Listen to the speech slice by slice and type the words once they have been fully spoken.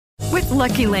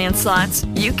Lucky Land Slots,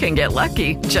 you can get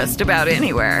lucky just about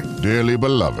anywhere. Dearly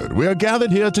beloved, we are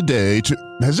gathered here today to...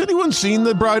 Has anyone seen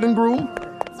the bride and groom?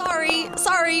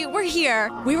 Sorry, we're here.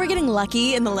 We were getting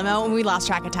lucky in the limo and we lost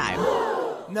track of time.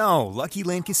 No, Lucky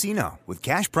Land Casino, with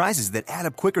cash prizes that add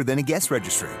up quicker than a guest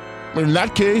registry. In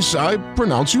that case, I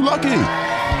pronounce you lucky.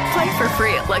 Play for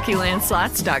free at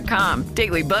LuckyLandSlots.com.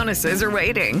 Daily bonuses are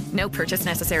waiting. No purchase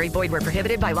necessary. Void where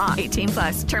prohibited by law.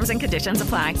 18+. Terms and conditions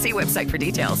apply. See website for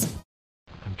details.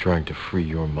 I'm trying to free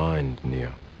your mind,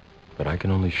 Neo. But I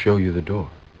can only show you the door.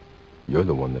 You're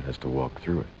the one that has to walk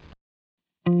through it.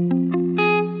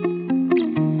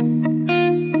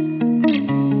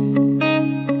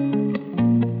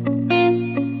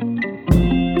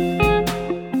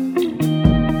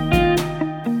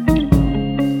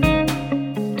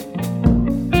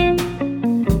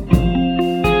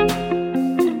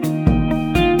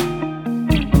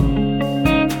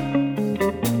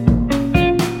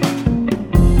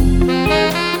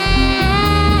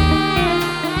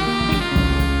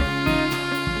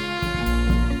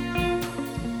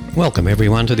 Welcome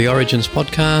everyone to the Origins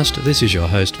podcast. This is your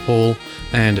host Paul,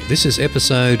 and this is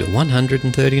episode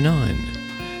 139.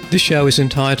 This show is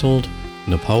entitled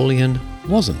Napoleon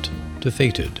Wasn't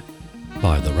Defeated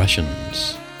by the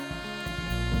Russians.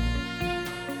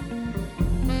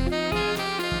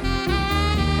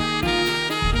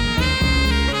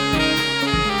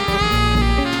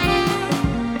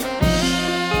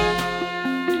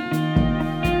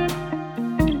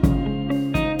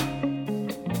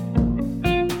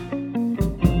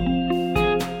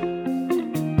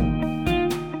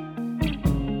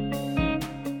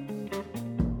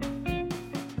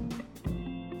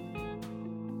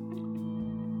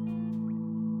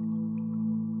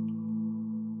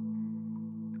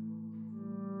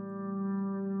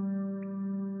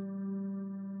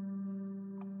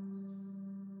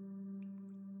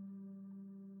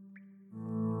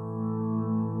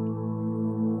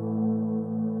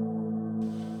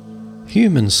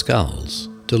 Human skulls,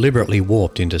 deliberately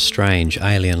warped into strange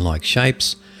alien-like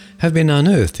shapes, have been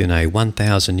unearthed in a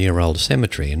 1,000-year-old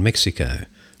cemetery in Mexico,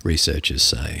 researchers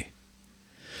say.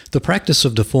 The practice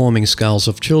of deforming skulls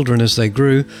of children as they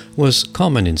grew was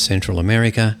common in Central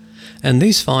America, and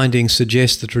these findings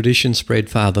suggest the tradition spread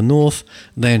farther north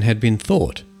than had been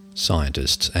thought,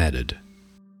 scientists added.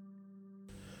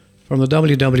 From the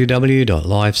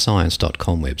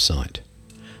WWWI.LiveScience.com website.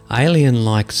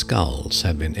 Alien-like skulls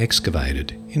have been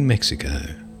excavated in Mexico.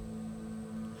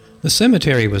 The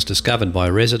cemetery was discovered by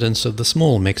residents of the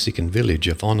small Mexican village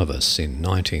of Onivas in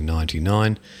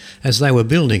 1999 as they were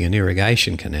building an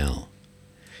irrigation canal.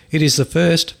 It is the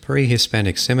first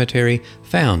pre-Hispanic cemetery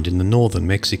found in the northern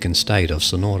Mexican state of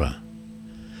Sonora.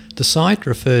 The site,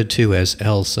 referred to as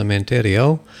El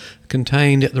Cementerio,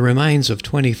 contained the remains of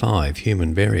 25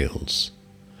 human burials.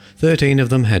 13 of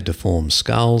them had deformed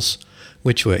skulls,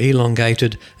 which were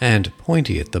elongated and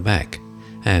pointy at the back,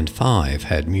 and 5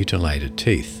 had mutilated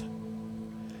teeth.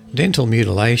 Dental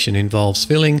mutilation involves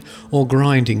filling or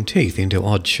grinding teeth into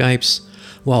odd shapes,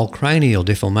 while cranial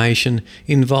deformation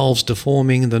involves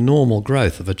deforming the normal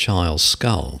growth of a child's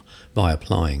skull by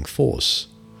applying force.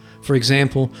 For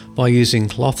example, by using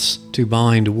cloths to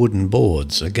bind wooden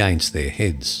boards against their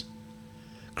heads.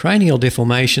 Cranial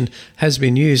deformation has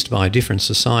been used by different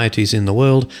societies in the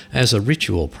world as a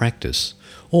ritual practice,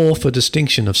 or for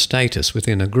distinction of status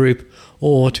within a group,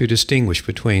 or to distinguish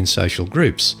between social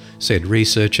groups, said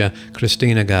researcher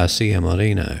Cristina Garcia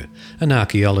Moreno, an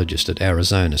archaeologist at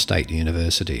Arizona State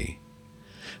University.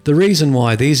 The reason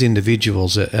why these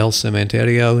individuals at El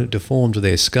Cementerio deformed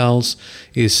their skulls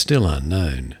is still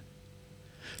unknown.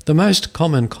 The most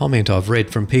common comment I've read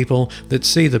from people that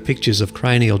see the pictures of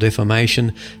cranial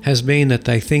deformation has been that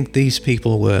they think these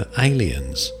people were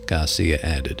aliens, Garcia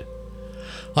added.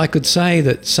 I could say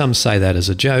that some say that as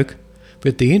a joke,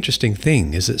 but the interesting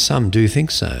thing is that some do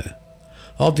think so.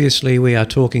 Obviously, we are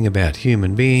talking about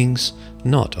human beings,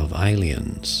 not of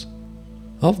aliens.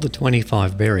 Of the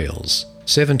 25 burials,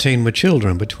 17 were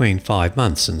children between 5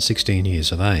 months and 16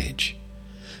 years of age.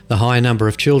 The high number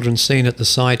of children seen at the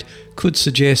site could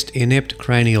suggest inept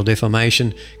cranial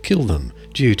deformation killed them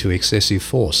due to excessive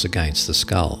force against the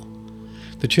skull.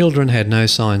 The children had no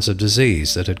signs of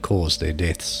disease that had caused their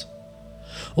deaths.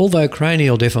 Although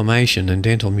cranial deformation and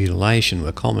dental mutilation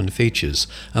were common features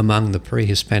among the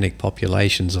pre-Hispanic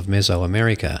populations of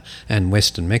Mesoamerica and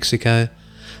western Mexico,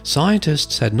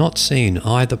 scientists had not seen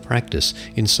either practice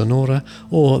in Sonora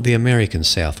or the American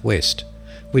Southwest,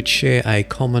 which share a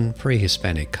common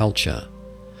pre-Hispanic culture.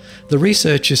 The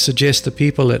researchers suggest the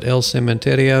people at El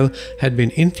Cementerio had been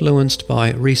influenced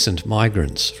by recent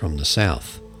migrants from the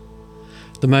south.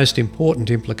 The most important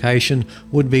implication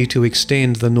would be to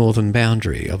extend the northern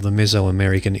boundary of the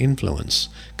Mesoamerican influence,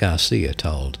 Garcia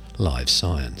told Live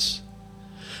Science.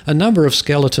 A number of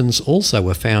skeletons also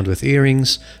were found with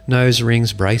earrings, nose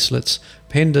rings, bracelets,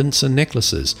 pendants and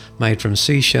necklaces made from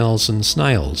seashells and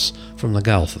snails from the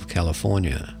Gulf of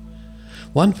California.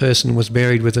 One person was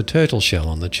buried with a turtle shell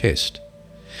on the chest.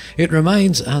 It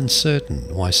remains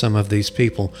uncertain why some of these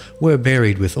people were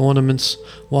buried with ornaments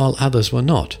while others were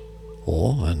not,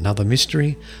 or, another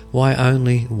mystery, why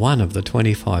only one of the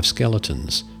 25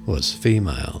 skeletons was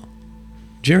female.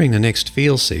 During the next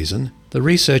field season, the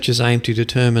researchers aim to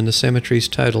determine the cemetery's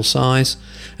total size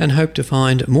and hope to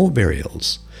find more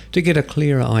burials to get a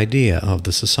clearer idea of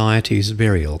the society's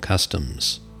burial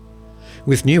customs.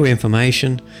 With new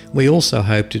information, we also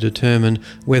hope to determine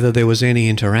whether there was any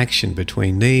interaction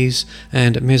between these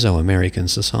and Mesoamerican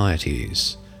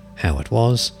societies, how it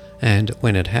was, and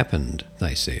when it happened,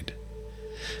 they said.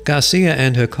 Garcia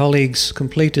and her colleagues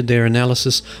completed their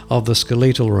analysis of the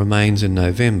skeletal remains in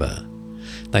November.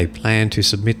 They plan to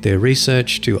submit their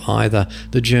research to either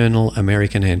the journal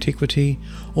American Antiquity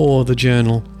or the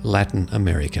journal Latin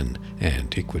American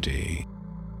Antiquity.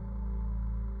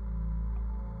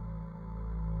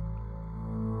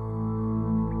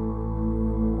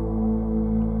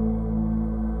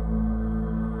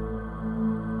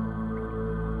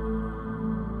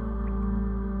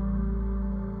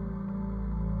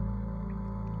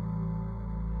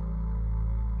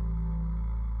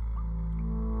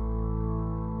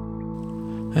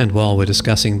 And while we're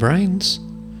discussing brains,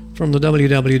 from the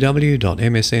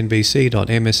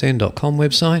www.msnbc.msn.com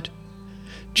website,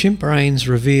 chimp brains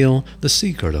reveal the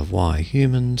secret of why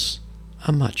humans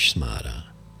are much smarter.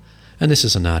 And this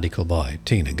is an article by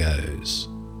Tina Goes.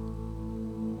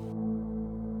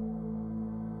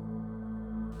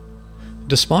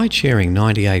 Despite sharing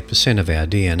 98% of our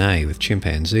DNA with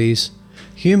chimpanzees,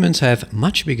 humans have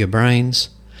much bigger brains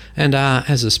and are,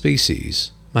 as a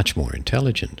species, much more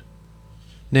intelligent.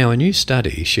 Now, a new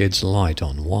study sheds light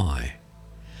on why.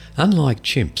 Unlike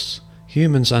chimps,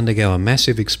 humans undergo a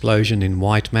massive explosion in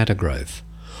white matter growth,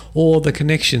 or the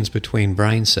connections between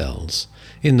brain cells,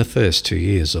 in the first 2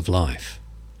 years of life.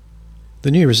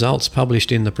 The new results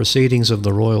published in the Proceedings of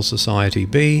the Royal Society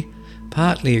B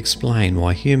partly explain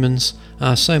why humans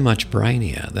are so much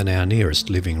brainier than our nearest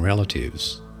living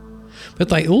relatives. But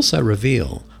they also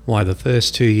reveal why the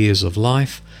first 2 years of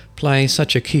life play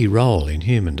such a key role in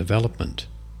human development.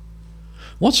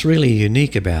 What's really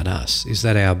unique about us is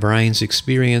that our brains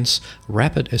experience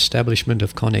rapid establishment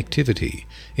of connectivity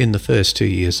in the first 2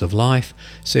 years of life,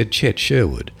 said Chet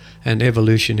Sherwood, an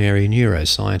evolutionary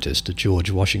neuroscientist at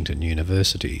George Washington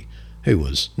University, who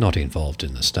was not involved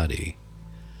in the study.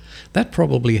 That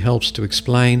probably helps to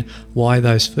explain why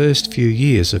those first few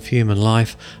years of human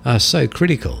life are so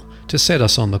critical to set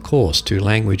us on the course to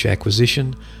language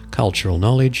acquisition, cultural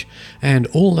knowledge, and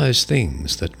all those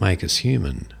things that make us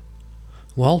human.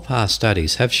 While past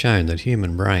studies have shown that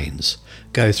human brains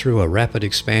go through a rapid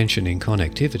expansion in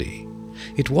connectivity,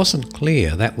 it wasn't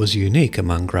clear that was unique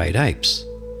among great apes,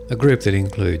 a group that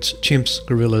includes chimps,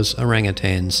 gorillas,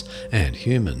 orangutans, and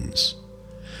humans.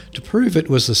 To prove it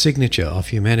was the signature of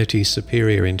humanity's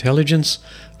superior intelligence,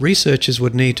 researchers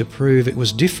would need to prove it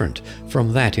was different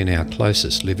from that in our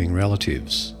closest living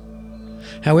relatives.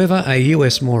 However, a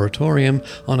US moratorium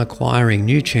on acquiring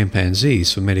new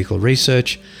chimpanzees for medical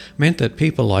research meant that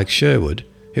people like Sherwood,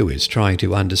 who is trying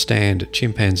to understand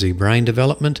chimpanzee brain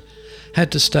development,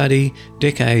 had to study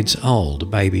decades-old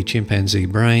baby chimpanzee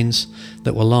brains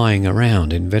that were lying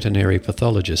around in veterinary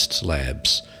pathologists'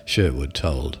 labs, Sherwood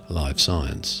told Live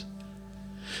Science.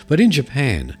 But in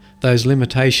Japan, those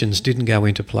limitations didn't go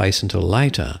into place until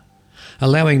later,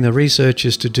 allowing the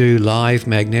researchers to do live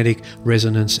magnetic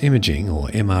resonance imaging, or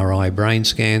MRI, brain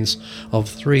scans of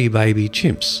 3 baby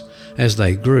chimps as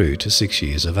they grew to 6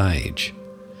 years of age.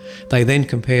 They then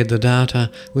compared the data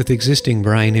with existing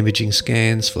brain imaging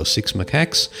scans for 6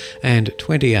 macaques and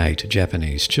 28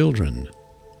 Japanese children.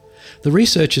 The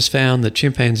researchers found that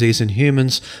chimpanzees and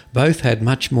humans both had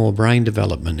much more brain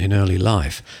development in early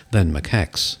life than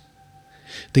macaques.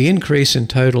 The increase in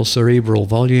total cerebral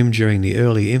volume during the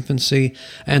early infancy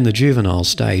and the juvenile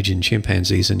stage in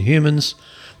chimpanzees and humans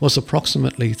was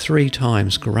approximately 3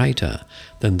 times greater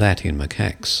than that in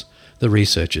macaques, the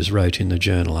researchers wrote in the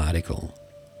journal article.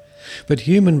 But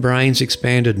human brains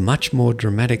expanded much more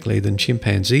dramatically than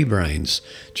chimpanzee brains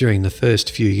during the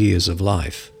first few years of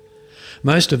life.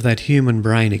 Most of that human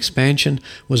brain expansion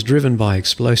was driven by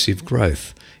explosive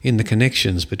growth in the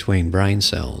connections between brain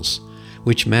cells,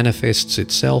 which manifests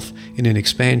itself in an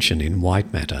expansion in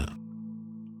white matter.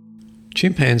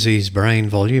 Chimpanzees' brain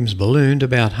volumes ballooned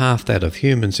about half that of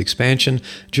humans' expansion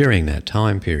during that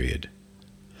time period.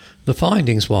 The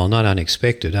findings, while not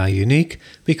unexpected, are unique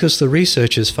because the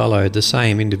researchers followed the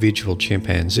same individual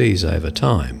chimpanzees over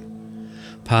time.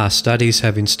 Past studies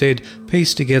have instead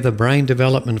pieced together brain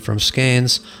development from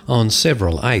scans on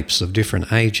several apes of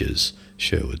different ages,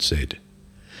 Sherwood said.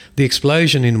 The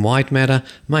explosion in white matter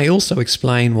may also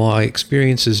explain why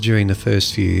experiences during the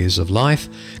first few years of life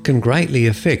can greatly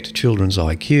affect children's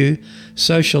IQ,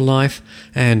 social life,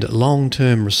 and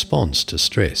long-term response to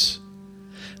stress.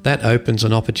 That opens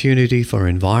an opportunity for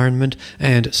environment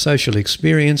and social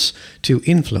experience to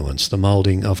influence the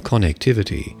moulding of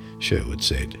connectivity, Sherwood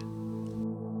said.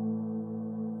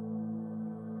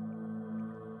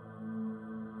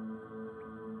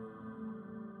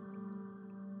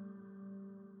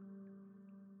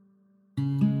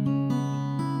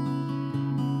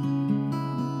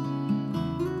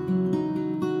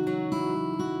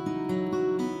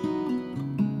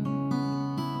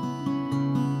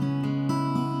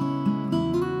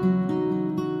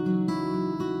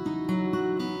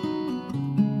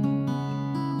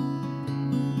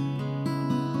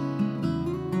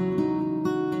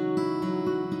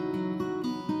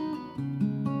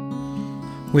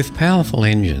 With powerful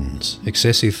engines,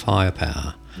 excessive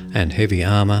firepower, and heavy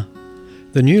armour,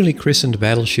 the newly christened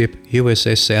battleship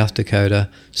USS South Dakota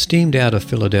steamed out of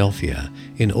Philadelphia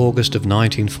in August of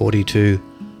 1942,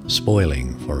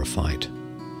 spoiling for a fight.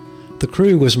 The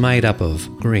crew was made up of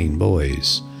green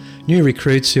boys, new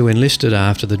recruits who enlisted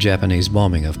after the Japanese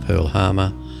bombing of Pearl Harbor,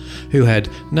 who had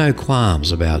no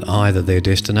qualms about either their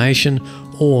destination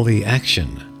or the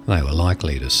action they were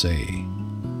likely to see.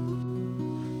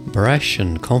 Brash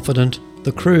and confident,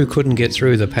 the crew couldn't get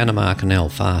through the Panama Canal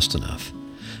fast enough,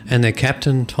 and their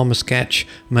captain, Thomas Gatch,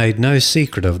 made no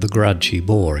secret of the grudge he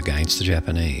bore against the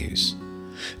Japanese.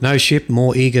 No ship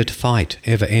more eager to fight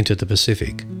ever entered the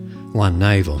Pacific, one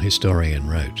naval historian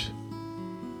wrote.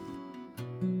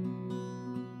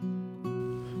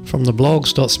 From the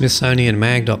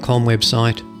blogs.smithsonianmag.com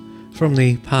website, from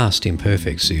the Past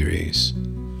Imperfect series.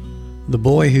 The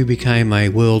boy who became a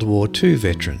World War II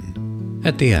veteran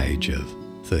at the age of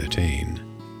 13.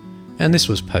 And this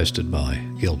was posted by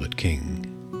Gilbert King.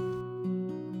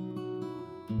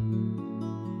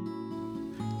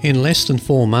 In less than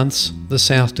 4 months, the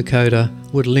South Dakota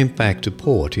would limp back to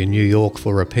port in New York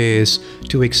for repairs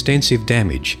to extensive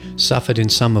damage suffered in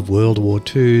some of World War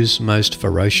II's most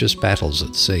ferocious battles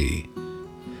at sea.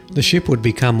 The ship would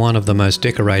become one of the most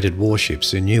decorated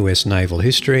warships in US naval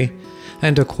history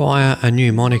and acquire a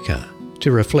new moniker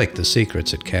to reflect the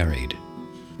secrets it carried.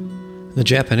 The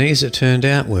Japanese, it turned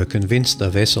out, were convinced the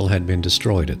vessel had been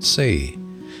destroyed at sea,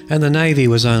 and the Navy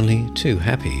was only too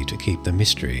happy to keep the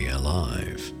mystery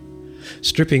alive.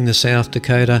 Stripping the South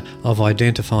Dakota of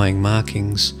identifying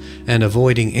markings and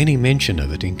avoiding any mention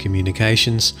of it in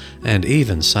communications and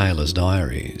even sailors'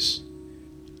 diaries.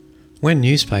 When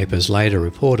newspapers later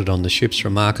reported on the ship's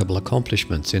remarkable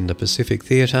accomplishments in the Pacific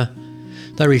Theatre,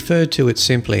 they referred to it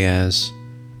simply as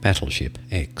Battleship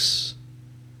X.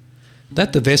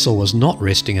 That the vessel was not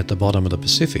resting at the bottom of the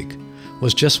Pacific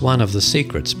was just one of the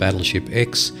secrets Battleship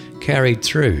X carried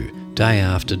through day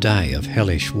after day of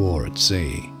hellish war at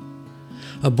sea.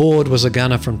 Aboard was a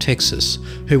gunner from Texas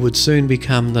who would soon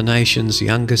become the nation's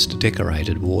youngest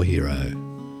decorated war hero.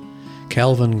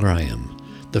 Calvin Graham,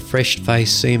 the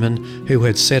fresh-faced seaman who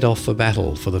had set off for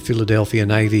battle for the Philadelphia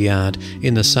Navy Yard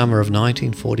in the summer of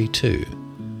 1942,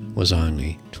 was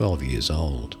only 12 years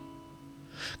old.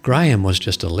 Graham was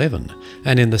just 11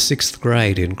 and in the 6th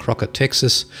grade in Crockett,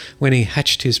 Texas, when he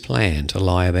hatched his plan to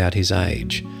lie about his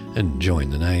age and join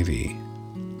the Navy.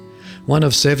 One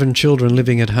of 7 children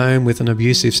living at home with an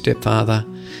abusive stepfather,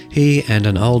 he and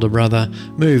an older brother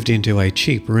moved into a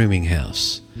cheap rooming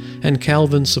house, and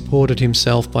Calvin supported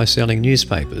himself by selling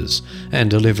newspapers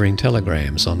and delivering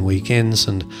telegrams on weekends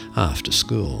and after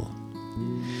school.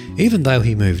 Even though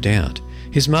he moved out,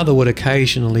 his mother would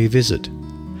occasionally visit,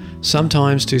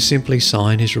 sometimes to simply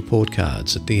sign his report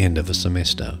cards at the end of a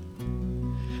semester.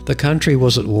 The country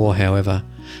was at war, however,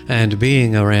 and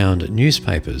being around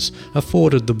newspapers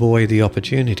afforded the boy the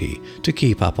opportunity to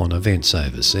keep up on events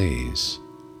overseas.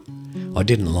 "I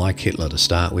didn't like Hitler to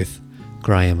start with,"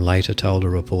 Graham later told a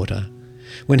reporter.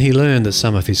 When he learned that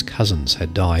some of his cousins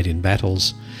had died in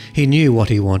battles, he knew what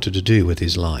he wanted to do with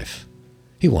his life.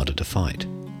 He wanted to fight.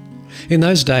 In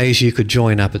those days you could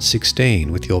join up at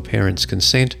 16 with your parents'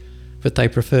 consent, but they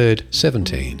preferred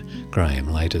 17, Graham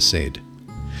later said.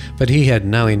 But he had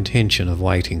no intention of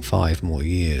waiting 5 more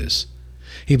years.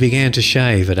 He began to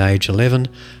shave at age 11,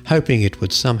 hoping it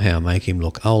would somehow make him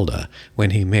look older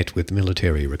when he met with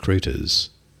military recruiters.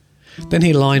 Then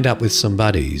he lined up with some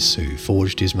buddies who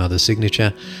forged his mother's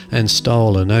signature and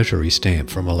stole a notary stamp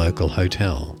from a local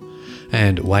hotel,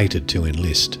 and waited to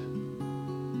enlist.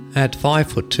 At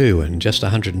 5'2" and just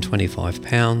 125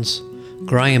 pounds,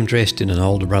 Graham dressed in an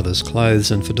older brother's clothes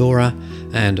and fedora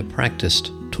and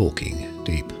practised talking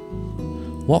deep.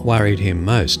 What worried him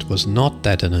most was not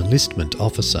that an enlistment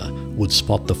officer would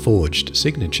spot the forged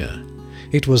signature.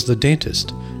 It was the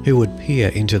dentist who would peer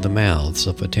into the mouths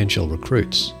of potential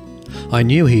recruits. "I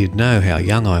knew he'd know how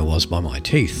young I was by my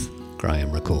teeth,"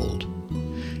 Graham recalled.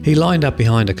 He lined up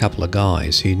behind a couple of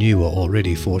guys he knew were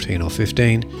already 14 or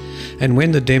 15, and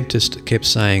when the dentist kept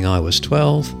saying I was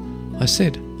 12, I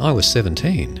said I was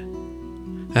 17.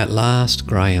 At last,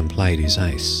 Graham played his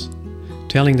ace,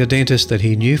 telling the dentist that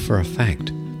he knew for a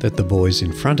fact that the boys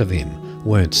in front of him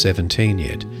weren't 17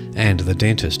 yet, and the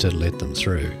dentist had let them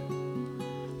through.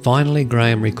 Finally,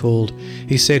 Graham recalled,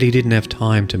 he said he didn't have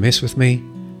time to mess with me,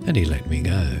 and he let me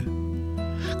go.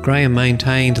 Graham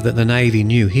maintained that the Navy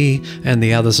knew he and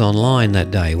the others online that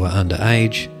day were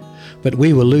underage, but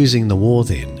we were losing the war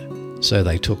then, so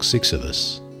they took 6 of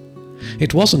us.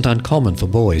 It wasn't uncommon for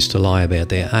boys to lie about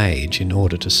their age in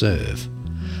order to serve.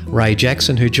 Ray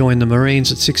Jackson, who joined the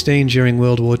Marines at 16 during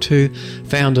World War II,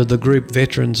 founded the group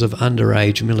Veterans of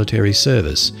Underage Military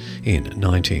Service in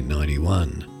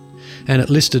 1991, and it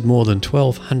listed more than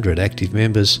 1,200 active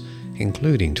members,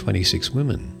 including 26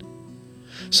 women.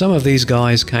 Some of these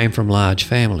guys came from large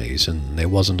families and there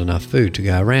wasn't enough food to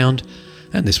go around,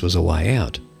 and this was a way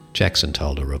out, Jackson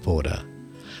told a reporter.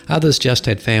 Others just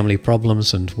had family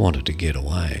problems and wanted to get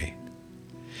away.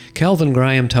 Calvin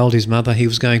Graham told his mother he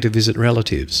was going to visit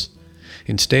relatives.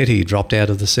 Instead, he dropped out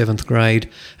of the 7th grade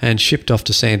and shipped off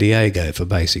to San Diego for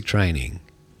basic training.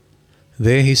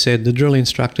 There, he said, the drill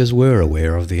instructors were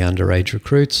aware of the underage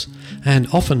recruits and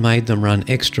often made them run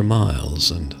extra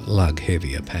miles and lug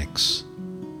heavier packs.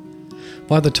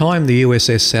 By the time the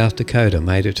USS South Dakota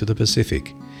made it to the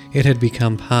Pacific, it had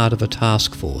become part of a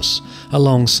task force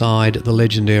alongside the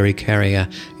legendary carrier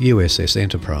USS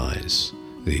Enterprise,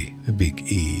 the Big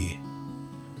E.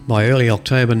 By early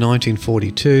October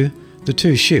 1942, the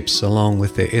 2 ships, along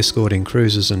with their escorting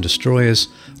cruisers and destroyers,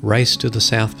 raced to the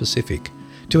South Pacific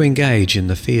to engage in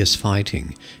the fierce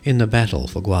fighting in the battle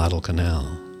for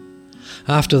Guadalcanal.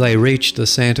 After they reached the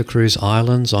Santa Cruz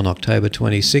Islands on October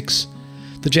 26,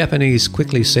 the Japanese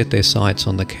quickly set their sights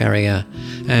on the carrier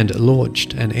and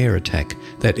launched an air attack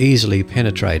that easily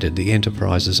penetrated the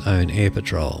Enterprise's own air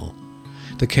patrol.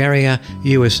 The carrier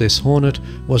USS Hornet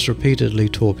was repeatedly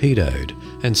torpedoed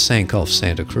and sank off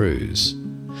Santa Cruz.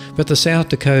 But the South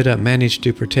Dakota managed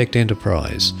to protect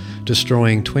Enterprise,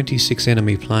 destroying 26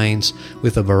 enemy planes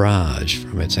with a barrage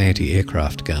from its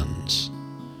anti-aircraft guns.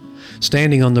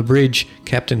 Standing on the bridge,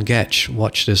 Captain Gatch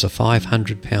watched as a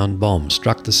 500-pound bomb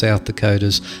struck the South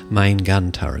Dakota's main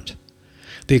gun turret.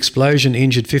 The explosion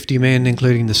injured 50 men,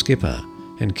 including the skipper,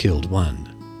 and killed 1.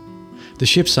 The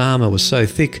ship's armour was so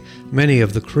thick, many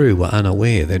of the crew were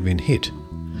unaware they'd been hit,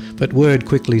 but word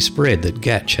quickly spread that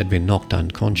Gatch had been knocked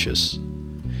unconscious.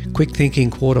 Quick-thinking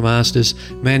quartermasters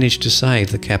managed to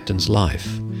save the captain's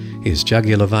life. His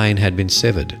jugular vein had been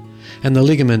severed, and the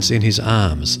ligaments in his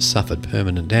arms suffered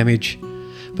permanent damage,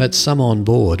 but some on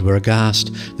board were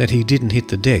aghast that he didn't hit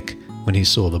the deck when he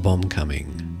saw the bomb coming.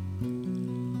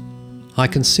 "I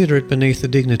consider it beneath the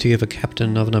dignity of a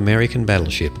captain of an American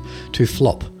battleship to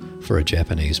flop for a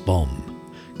Japanese bomb,"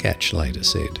 Gatch later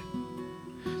said.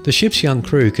 The ship's young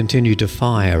crew continued to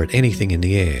fire at anything in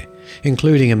the air,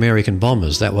 including American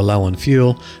bombers that were low on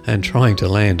fuel and trying to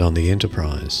land on the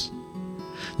Enterprise.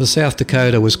 The South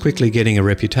Dakota was quickly getting a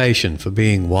reputation for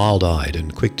being wild-eyed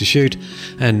and quick to shoot,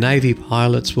 and Navy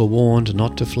pilots were warned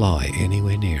not to fly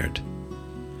anywhere near it.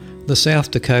 The South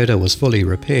Dakota was fully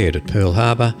repaired at Pearl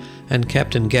Harbor, and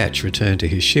Captain Gatch returned to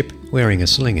his ship wearing a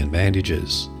sling and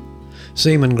bandages.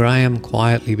 Seaman Graham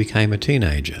quietly became a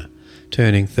teenager,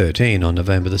 turning 13 on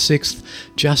November the 6th,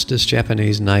 just as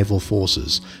Japanese naval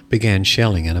forces began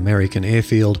shelling an American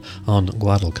airfield on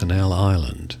Guadalcanal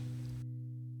Island.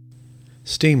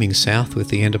 Steaming south with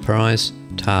the Enterprise,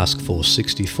 Task Force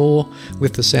 64,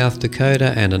 with the South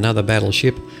Dakota and another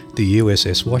battleship, the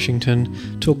USS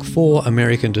Washington, took 4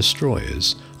 American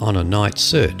destroyers on a night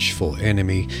search for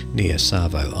enemy near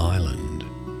Savo Island.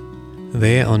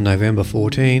 There on November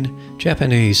 14,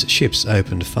 Japanese ships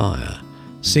opened fire,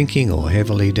 sinking or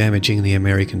heavily damaging the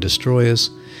American destroyers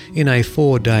in a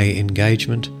 4-day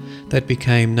engagement that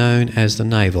became known as the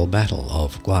Naval Battle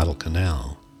of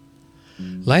Guadalcanal.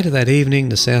 Later that evening,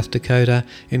 the South Dakota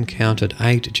encountered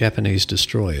 8 Japanese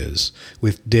destroyers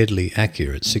with deadly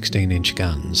accurate 16-inch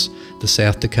guns. The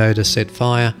South Dakota set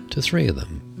fire to 3 of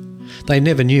them. They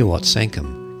never knew what sank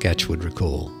them, Gatch would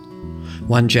recall.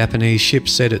 One Japanese ship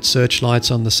set its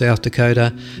searchlights on the South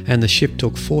Dakota, and the ship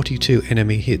took 42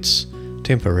 enemy hits,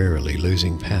 temporarily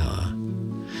losing power.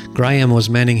 Graham was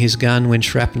manning his gun when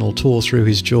shrapnel tore through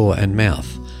his jaw and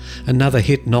mouth. Another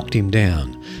hit knocked him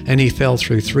down, and he fell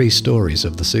through 3 stories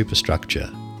of the superstructure.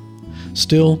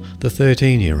 Still, the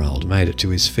 13-year-old made it to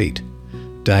his feet,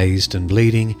 dazed and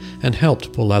bleeding, and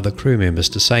helped pull other crew members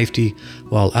to safety,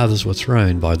 while others were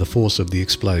thrown by the force of the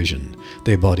explosion,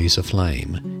 their bodies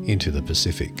aflame, into the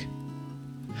Pacific.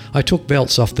 I took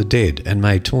belts off the dead and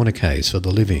made tourniquets for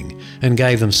the living, and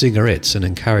gave them cigarettes and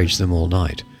encouraged them all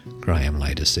night, Graham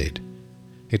later said.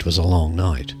 It was a long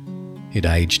night. It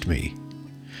aged me.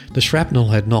 The shrapnel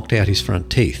had knocked out his front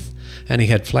teeth, and he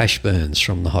had flash burns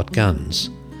from the hot guns.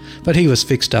 But he was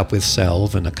fixed up with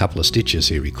salve and a couple of stitches,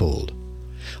 he recalled.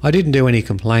 I didn't do any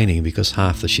complaining because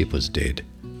half the ship was dead.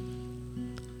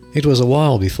 It was a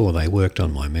while before they worked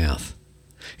on my mouth.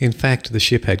 In fact, the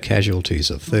ship had casualties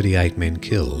of 38 men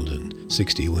killed and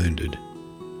 60 wounded.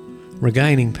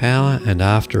 Regaining power and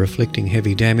after inflicting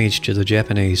heavy damage to the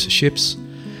Japanese ships,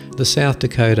 the South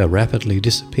Dakota rapidly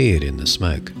disappeared in the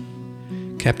smoke.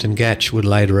 Captain Gatch would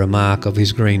later remark of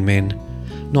his green men,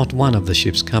 not one of the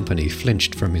ship's company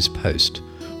flinched from his post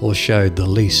or showed the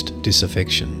least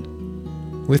disaffection.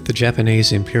 With the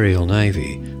Japanese Imperial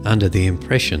Navy under the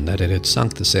impression that it had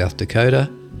sunk the South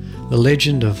Dakota, the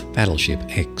legend of Battleship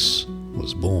X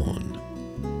was born.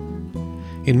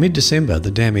 In mid-December,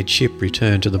 the damaged ship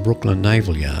returned to the Brooklyn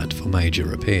Naval Yard for major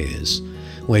repairs,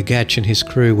 where Gatch and his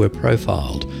crew were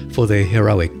profiled for their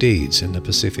heroic deeds in the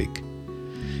Pacific.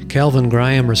 Calvin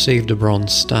Graham received a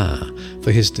Bronze Star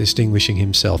for his distinguishing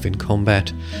himself in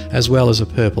combat, as well as a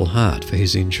Purple Heart for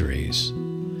his injuries.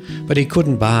 But he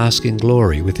couldn't bask in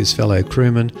glory with his fellow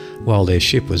crewmen while their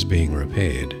ship was being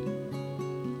repaired.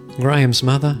 Graham's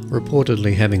mother,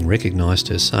 reportedly having recognised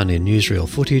her son in newsreel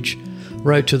footage,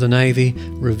 wrote to the Navy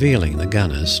revealing the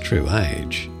gunner's true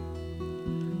age.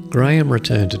 Graham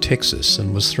returned to Texas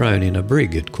and was thrown in a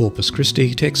brig at Corpus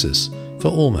Christi, Texas, for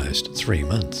almost 3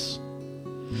 months.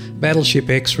 Battleship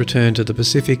X returned to the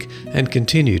Pacific and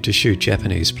continued to shoot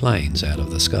Japanese planes out of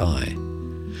the sky.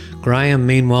 Graham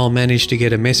meanwhile managed to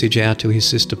get a message out to his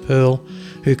sister Pearl,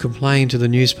 who complained to the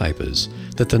newspapers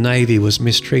that the Navy was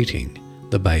mistreating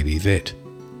the baby vet.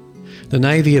 The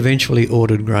Navy eventually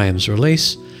ordered Graham's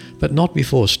release, but not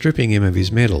before stripping him of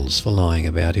his medals for lying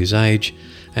about his age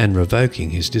and revoking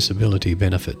his disability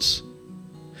benefits.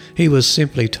 He was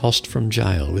simply tossed from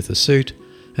jail with a suit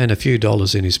and a few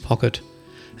dollars in his pocket,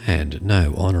 and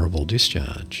no honourable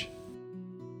discharge.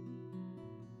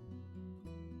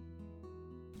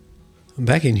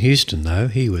 Back in Houston, though,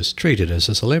 he was treated as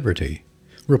a celebrity.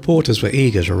 Reporters were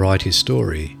eager to write his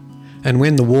story, and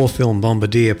when the war film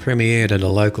Bombardier premiered at a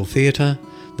local theatre,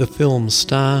 the film's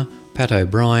star, Pat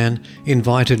O'Brien,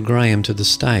 invited Graham to the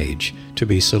stage to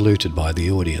be saluted by the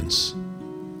audience.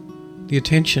 The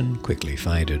attention quickly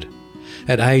faded.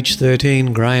 At age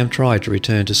 13, Graham tried to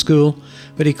return to school,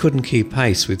 but he couldn't keep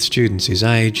pace with students his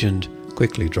age and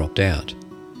quickly dropped out.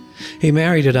 He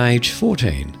married at age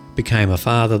 14, became a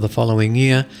father the following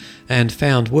year, and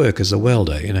found work as a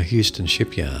welder in a Houston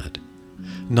shipyard.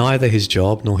 Neither his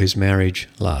job nor his marriage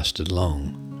lasted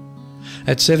long.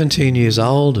 At 17 years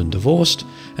old and divorced,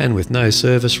 and with no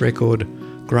service record,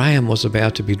 Graham was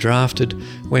about to be drafted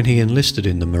when he enlisted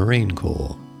in the Marine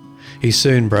Corps. He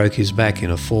soon broke his back in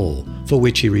a fall, for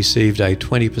which he received a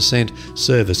 20%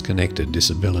 service-connected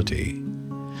disability.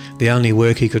 The only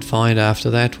work he could find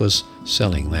after that was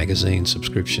selling magazine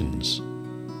subscriptions.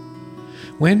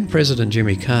 When President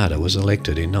Jimmy Carter was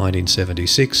elected in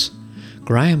 1976,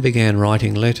 Graham began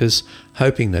writing letters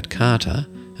hoping that Carter,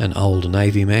 an old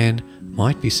Navy man,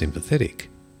 might be sympathetic.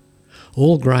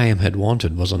 All Graham had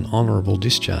wanted was an honourable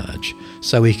discharge,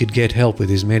 so he could get help with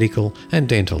his medical and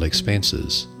dental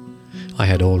expenses. I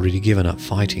had already given up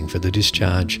fighting for the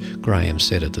discharge, Graham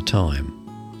said at the time.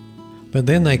 But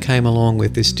then they came along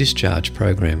with this discharge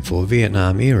program for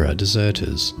Vietnam-era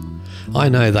deserters. I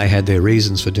know they had their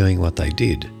reasons for doing what they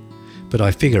did, but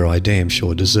I figure I damn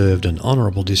sure deserved an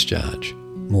honourable discharge,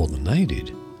 more than they did.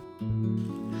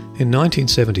 In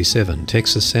 1977,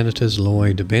 Texas Senators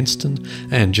Lloyd Bentsen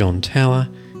and John Tower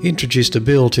introduced a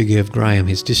bill to give Graham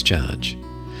his discharge,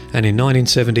 and in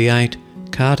 1978,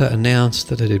 Carter announced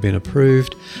that it had been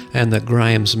approved and that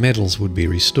Graham's medals would be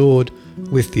restored,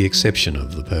 with the exception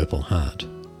of the Purple Heart.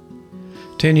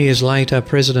 10 years later,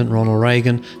 President Ronald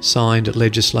Reagan signed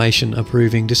legislation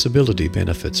approving disability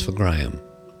benefits for Graham.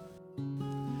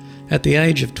 At the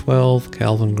age of 12,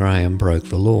 Calvin Graham broke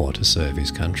the law to serve his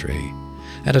country,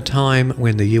 at a time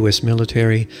when the US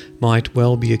military might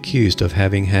well be accused of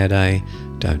having had a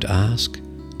 "don't ask,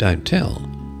 don't tell"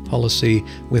 policy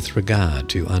with regard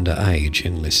to underage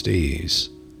enlistees.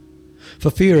 For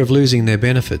fear of losing their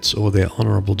benefits or their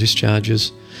honourable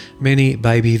discharges, many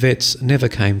baby vets never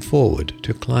came forward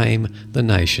to claim the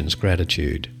nation's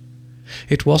gratitude.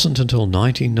 It wasn't until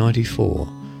 1994,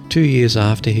 2 years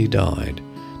after he died,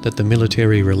 that the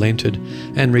military relented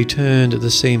and returned the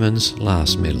seaman's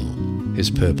last medal, his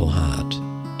Purple Heart,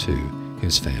 to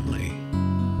his family.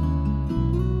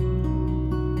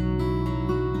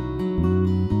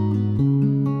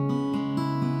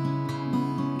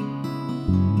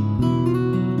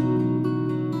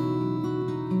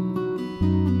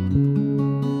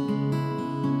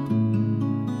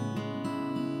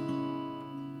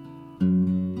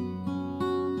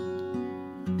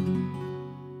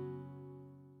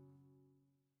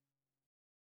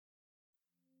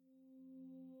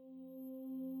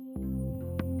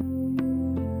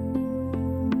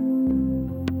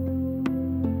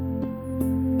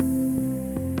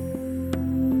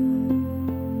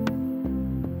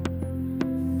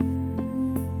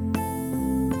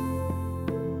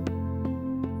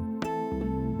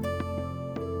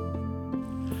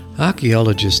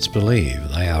 Archaeologists believe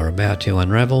they are about to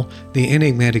unravel the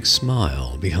enigmatic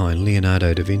smile behind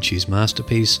Leonardo da Vinci's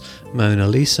masterpiece, Mona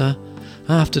Lisa,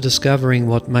 after discovering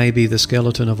what may be the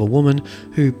skeleton of a woman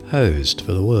who posed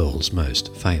for the world's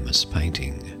most famous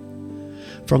painting.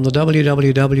 From the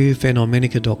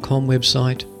WWWPhenomenica.com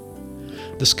website,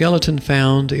 the skeleton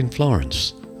found in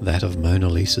Florence, that of Mona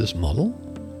Lisa's model?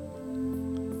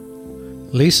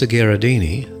 Lisa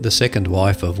Gherardini, the second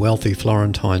wife of wealthy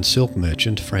Florentine silk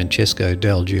merchant Francesco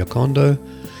del Giocondo,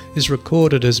 is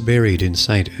recorded as buried in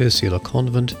St. Ursula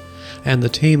Convent, and the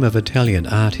team of Italian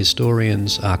art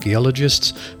historians,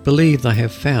 archaeologists, believe they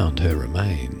have found her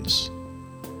remains.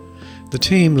 The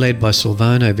team, led by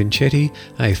Silvano Vincetti,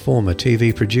 a former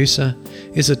TV producer,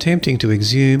 is attempting to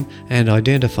exhume and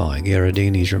identify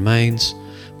Gherardini's remains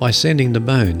by sending the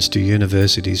bones to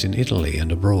universities in Italy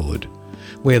and abroad,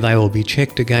 where they will be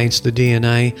checked against the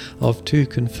DNA of 2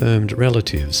 confirmed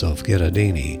relatives of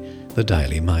Gherardini, the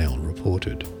Daily Mail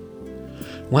reported.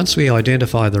 Once we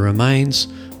identify the remains,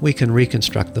 we can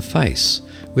reconstruct the face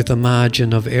with a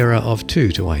margin of error of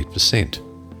 2 to 8%.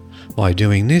 By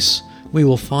doing this, we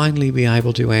will finally be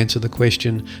able to answer the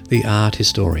question the art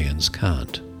historians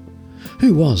can't.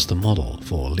 Who was the model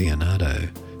for Leonardo?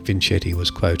 Vincetti was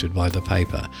quoted by the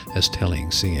paper as telling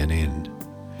CNN.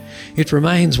 It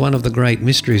remains one of the great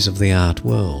mysteries of the art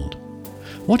world.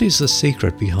 What is the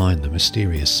secret behind the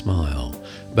mysterious smile,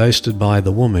 boasted by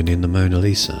the woman in the Mona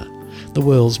Lisa, the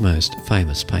world's most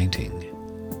famous painting?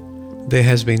 There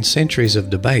has been centuries of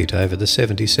debate over the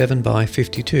 77 by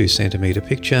 52 centimetre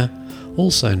picture,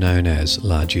 also known as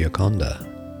La Gioconda.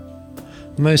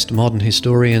 Most modern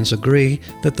historians agree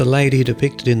that the lady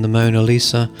depicted in the Mona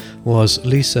Lisa was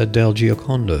Lisa del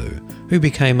Giocondo, who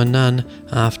became a nun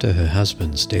after her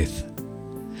husband's death.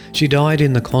 She died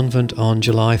in the convent on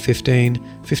July 15,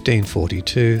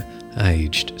 1542,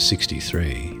 aged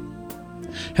 63.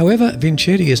 However,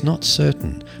 Vincetti is not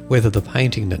certain whether the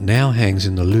painting that now hangs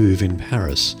in the Louvre in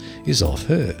Paris is of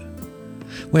her.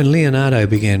 When Leonardo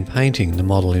began painting the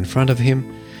model in front of him,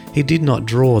 he did not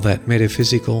draw that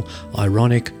metaphysical,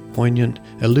 ironic, poignant,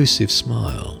 elusive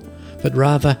smile, but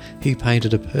rather he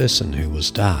painted a person who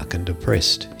was dark and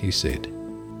depressed, he said.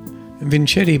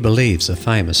 Vincetti believes a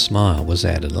famous smile was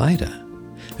added later,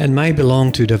 and may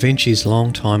belong to Da Vinci's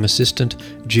longtime assistant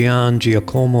Gian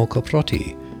Giacomo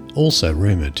Caprotti, also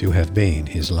rumoured to have been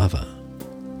his lover.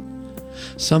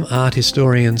 Some art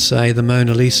historians say the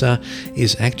Mona Lisa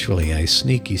is actually a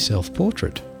sneaky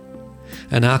self-portrait.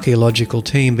 An archaeological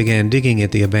team began digging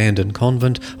at the abandoned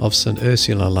convent of St.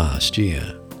 Ursula last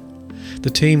year. The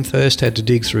team first had to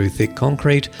dig through thick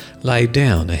concrete laid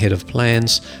down ahead of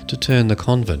plans to turn the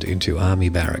convent into army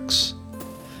barracks.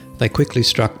 They quickly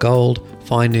struck gold,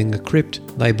 finding a crypt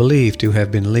they believed to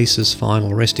have been Lisa's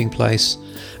final resting place,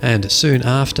 and soon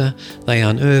after they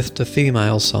unearthed a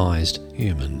female-sized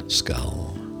human skull.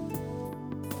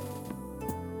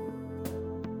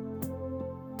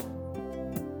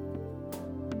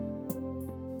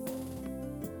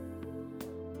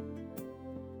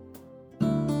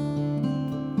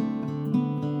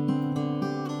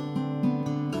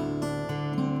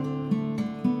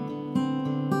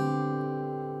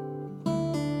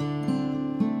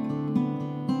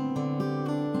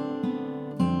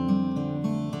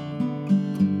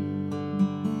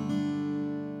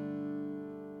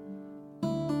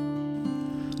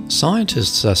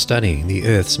 Scientists are studying the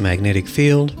Earth's magnetic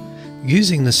field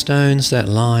using the stones that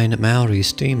line Maori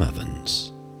steam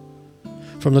ovens.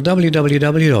 From the www.bbc.co.uk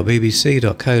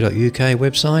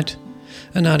website,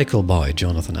 an article by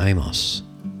Jonathan Amos.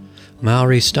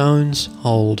 Maori stones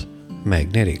hold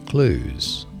magnetic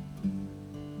clues.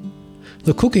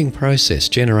 The cooking process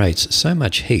generates so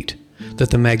much heat that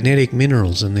the magnetic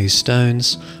minerals in these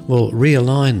stones will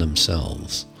realign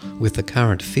themselves with the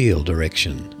current field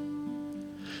direction.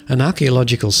 An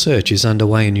archaeological search is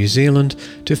underway in New Zealand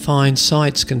to find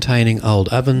sites containing old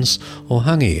ovens, or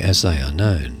hangi as they are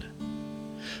known.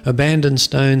 Abandoned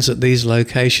stones at these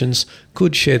locations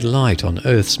could shed light on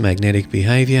Earth's magnetic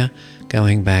behaviour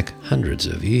going back hundreds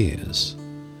of years.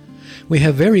 We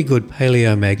have very good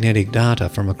paleomagnetic data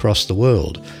from across the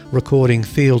world recording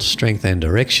field strength and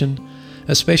direction,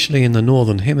 especially in the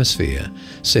Northern Hemisphere,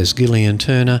 says Gillian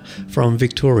Turner from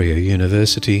Victoria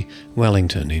University,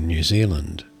 Wellington in New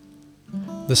Zealand.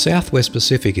 The Southwest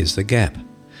Pacific is the gap,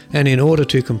 and in order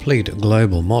to complete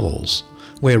global models,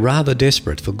 we're rather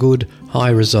desperate for good,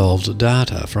 high-resolved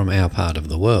data from our part of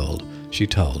the world, she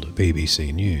told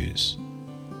BBC News.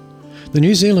 The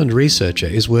New Zealand researcher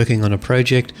is working on a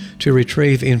project to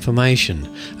retrieve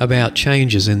information about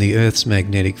changes in the Earth's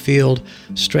magnetic field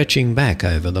stretching back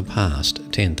over the past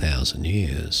 10,000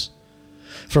 years.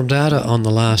 From data on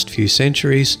the last few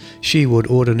centuries, she would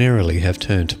ordinarily have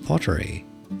turned to pottery.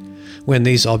 When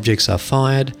these objects are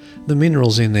fired, the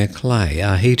minerals in their clay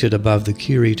are heated above the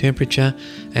Curie temperature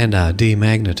and are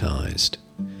demagnetised.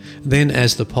 Then,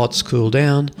 as the pots cool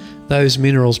down, those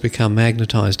minerals become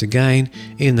magnetised again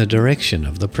in the direction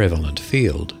of the prevalent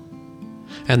field.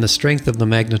 And the strength of the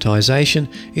magnetisation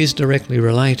is directly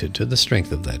related to the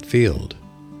strength of that field.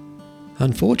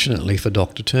 Unfortunately for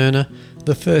Dr. Turner,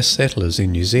 the first settlers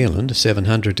in New Zealand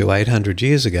 700 to 800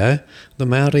 years ago, the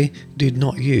Maori, did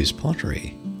not use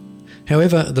pottery.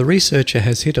 However, the researcher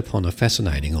has hit upon a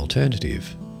fascinating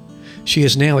alternative. She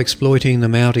is now exploiting the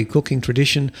Maori cooking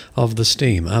tradition of the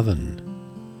steam oven.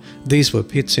 These were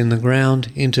pits in the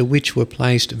ground into which were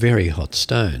placed very hot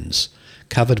stones,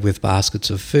 covered with baskets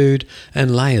of food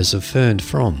and layers of ferned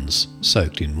fronds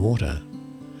soaked in water.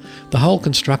 The whole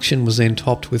construction was then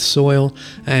topped with soil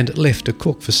and left to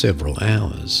cook for several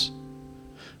hours.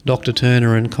 Dr.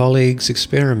 Turner and colleagues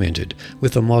experimented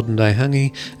with the modern-day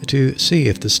hangi to see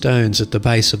if the stones at the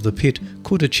base of the pit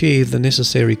could achieve the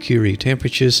necessary Curie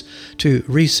temperatures to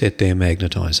reset their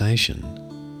magnetisation,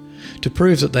 to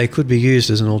prove that they could be used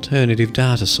as an alternative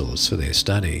data source for their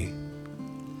study.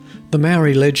 The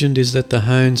Maori legend is that the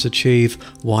hones achieve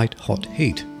white-hot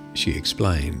heat, she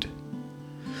explained.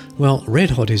 Well,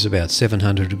 red-hot is about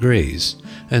 700 degrees,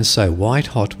 and so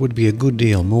white-hot would be a good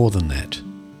deal more than that.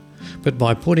 But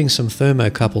by putting some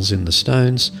thermocouples in the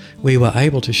stones, we were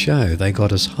able to show they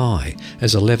got as high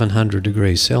as 1100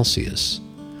 degrees Celsius,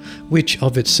 which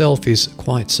of itself is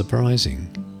quite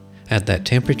surprising. At that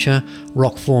temperature,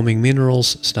 rock-forming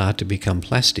minerals start to become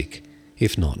plastic,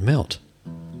 if not melt.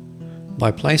 By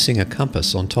placing a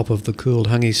compass on top of the cooled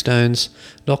hangi stones,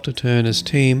 Dr. Turner's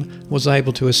team was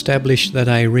able to establish that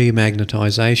a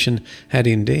remagnetisation had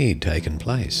indeed taken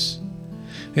place.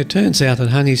 It turns out that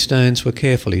hangi stones were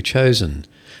carefully chosen,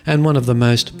 and one of the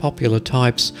most popular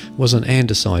types was an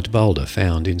andesite boulder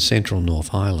found in central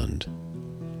North Island.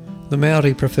 The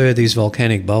Maori prefer these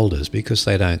volcanic boulders because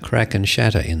they don't crack and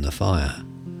shatter in the fire.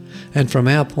 And from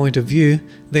our point of view,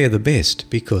 they're the best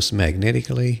because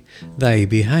magnetically they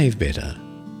behave better.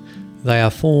 They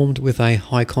are formed with a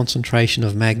high concentration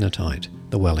of magnetite,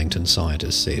 the Wellington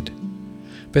scientist said.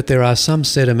 But there are some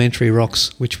sedimentary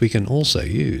rocks which we can also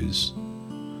use.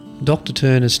 Dr.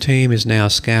 Turner's team is now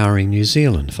scouring New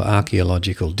Zealand for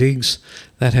archaeological digs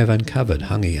that have uncovered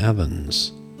hangi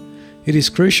ovens. It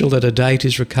is crucial that a date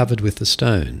is recovered with the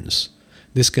stones.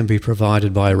 This can be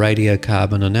provided by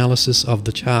radiocarbon analysis of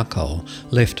the charcoal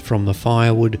left from the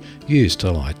firewood used to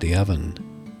light the oven.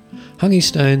 Hangi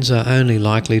stones are only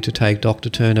likely to take Dr.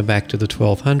 Turner back to the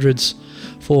 1200s.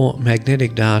 For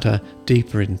magnetic data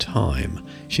deeper in time,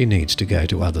 she needs to go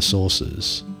to other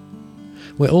sources.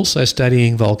 We're also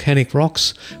studying volcanic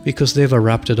rocks because they've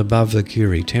erupted above the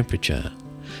Curie temperature.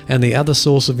 And the other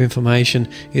source of information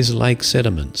is lake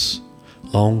sediments.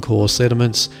 Long core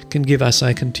sediments can give us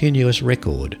a continuous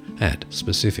record at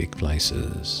specific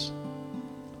places.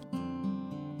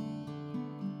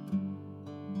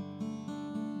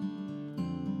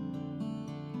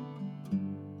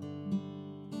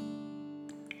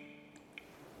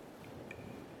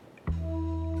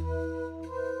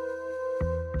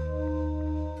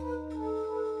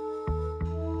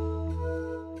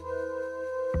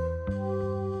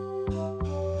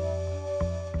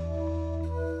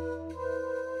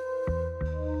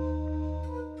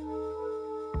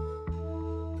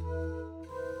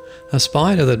 A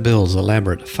spider that builds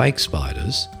elaborate fake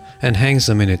spiders and hangs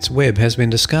them in its web has been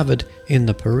discovered in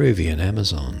the Peruvian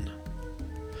Amazon.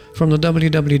 From the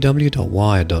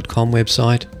WWWI.com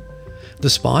website, the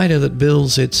spider that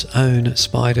builds its own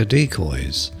spider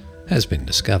decoys has been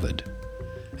discovered,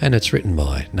 and it's written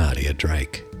by Nadia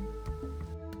Drake.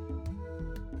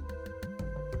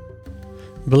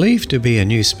 Believed to be a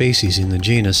new species in the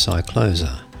genus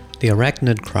Cyclosa, the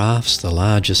arachnid crafts the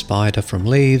larger spider from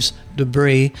leaves,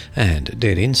 debris, and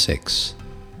dead insects.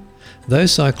 Though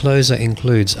Cyclosa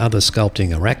includes other sculpting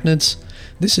arachnids,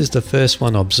 this is the first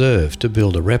one observed to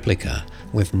build a replica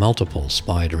with multiple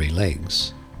spidery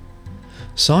legs.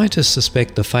 Scientists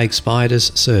suspect the fake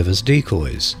spiders serve as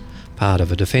decoys, part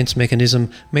of a defence mechanism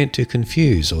meant to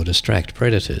confuse or distract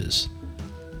predators.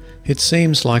 It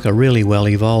seems like a really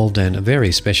well-evolved and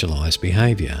very specialised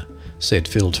behaviour, said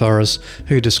Phil Torres,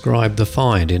 who described the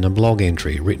find in a blog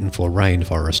entry written for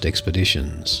Rainforest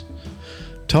Expeditions.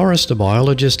 Torres, a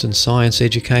biologist and science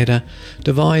educator,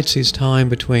 divides his time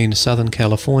between Southern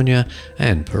California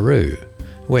and Peru,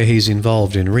 where he's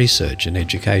involved in research and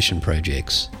education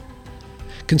projects.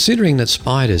 Considering that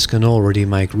spiders can already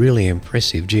make really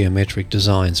impressive geometric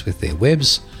designs with their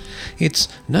webs, it's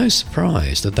no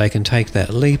surprise that they can take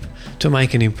that leap to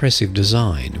make an impressive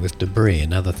design with debris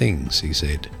and other things, he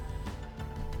said.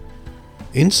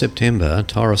 In September,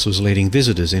 Torres was leading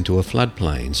visitors into a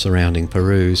floodplain surrounding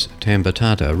Peru's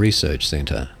Tambatata Research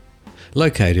Centre,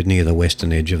 located near the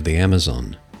western edge of the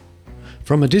Amazon.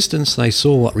 From a distance they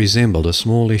saw what resembled a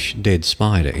smallish dead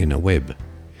spider in a web.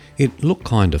 It looked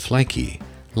kind of flaky,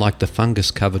 like the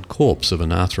fungus-covered corpse of an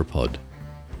arthropod.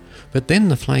 But then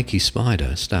the flaky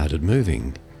spider started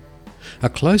moving. A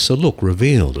closer look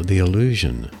revealed the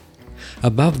illusion.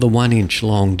 Above the 1-inch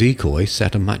long decoy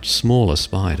sat a much smaller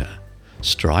spider.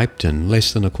 Striped and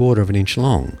less than 1/4 of an inch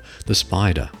long, the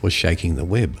spider was shaking the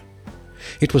web.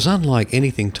 It was unlike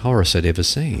anything Torres had ever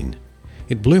seen.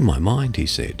 It blew my mind, he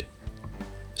said.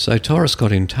 So Torres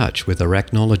got in touch with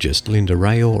arachnologist Linda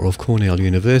Rayor of Cornell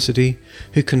University,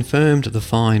 who confirmed the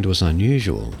find was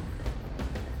unusual.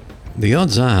 The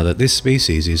odds are that this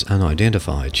species is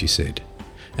unidentified, she said,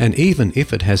 and even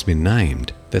if it has been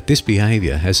named, that this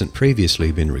behaviour hasn't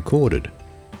previously been recorded.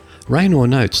 Raynor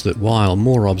notes that while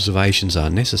more observations are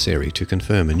necessary to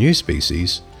confirm a new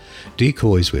species,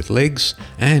 decoys with legs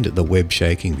and the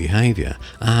web-shaking behaviour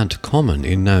aren't common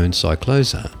in known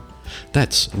Cyclosa.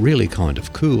 That's really kind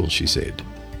of cool, she said.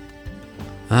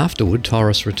 Afterward,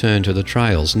 Torres returned to the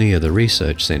trails near the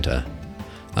research centre.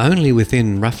 Only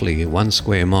within roughly 1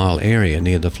 square mile area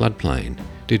near the floodplain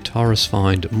did Torres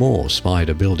find more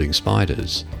spider-building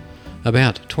spiders.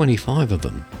 About 25 of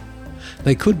them.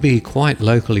 They could be quite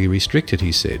locally restricted,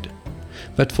 he said,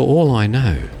 but for all I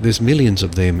know, there's millions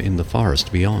of them in the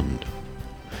forest beyond.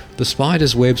 The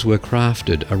spiders' webs were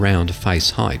crafted around face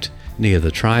height, near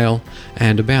the trail,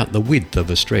 and about the width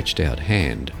of a stretched-out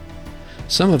hand.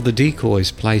 Some of the decoys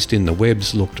placed in the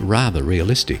webs looked rather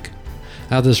realistic.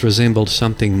 Others resembled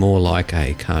something more like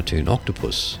a cartoon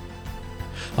octopus.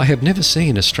 I have never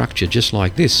seen a structure just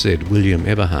like this, said William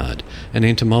Eberhard, an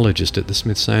entomologist at the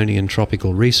Smithsonian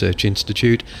Tropical Research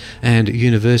Institute and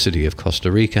University of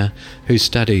Costa Rica, who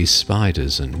studies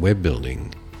spiders and web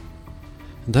building.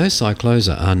 Though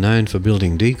Cyclosa are known for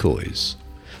building decoys,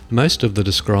 most of the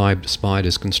described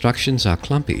spiders' constructions are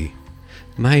clumpy,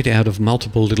 made out of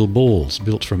multiple little balls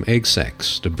built from egg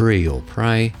sacs, debris or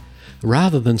prey,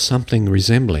 rather than something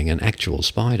resembling an actual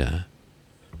spider.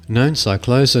 Known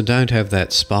Cyclosa don't have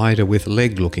that spider with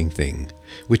leg looking thing,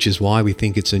 which is why we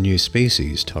think it's a new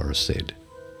species, Torres said.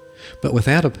 But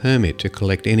without a permit to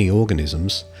collect any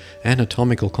organisms,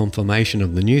 anatomical confirmation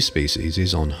of the new species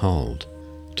is on hold.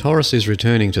 Torres is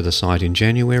returning to the site in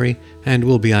January and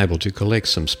will be able to collect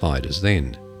some spiders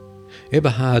then.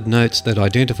 Eberhard notes that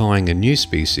identifying a new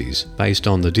species based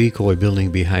on the decoy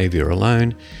building behaviour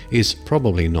alone is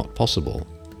probably not possible.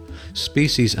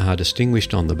 Species are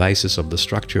distinguished on the basis of the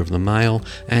structure of the male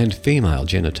and female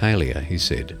genitalia, he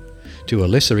said, to a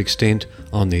lesser extent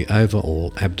on the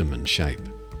overall abdomen shape.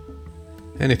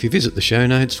 And if you visit the show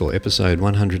notes for episode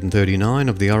 139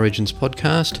 of the Origins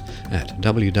podcast at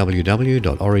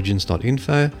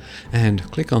www.origins.info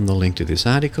and click on the link to this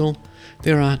article,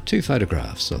 there are 2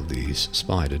 photographs of these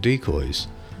spider decoys,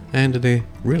 and they're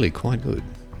really quite good.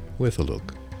 Worth a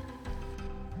look.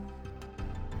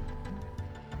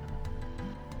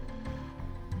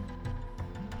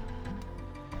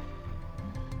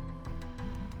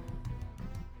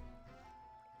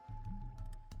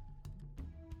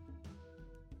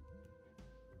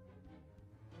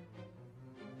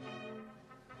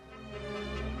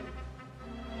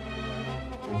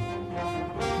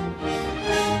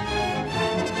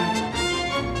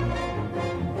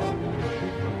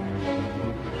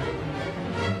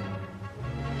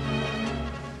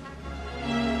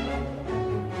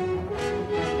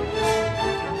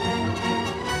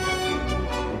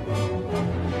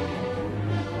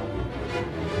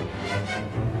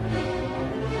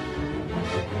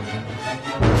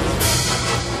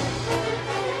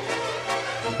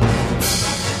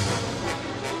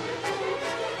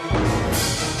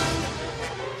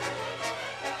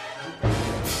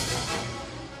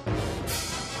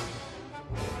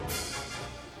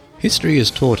 History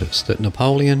has taught us that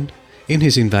Napoleon, in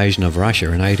his invasion of Russia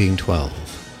in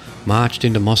 1812, marched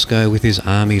into Moscow with his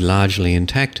army largely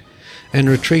intact and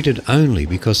retreated only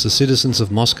because the citizens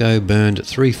of Moscow burned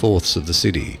 3/4 of the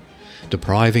city,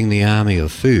 depriving the army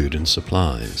of food and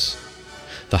supplies.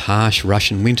 The harsh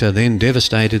Russian winter then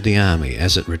devastated the army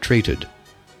as it retreated.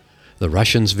 The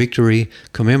Russians' victory,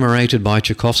 commemorated by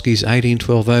Tchaikovsky's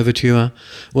 1812 overture,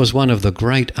 was one of the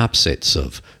great upsets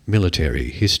of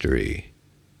military history.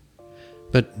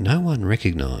 But no one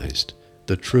recognised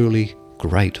the truly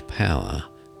great power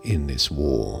in this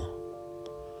war.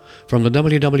 From the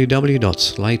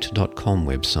www.slate.com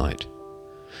website,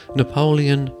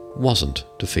 Napoleon wasn't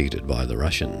defeated by the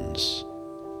Russians.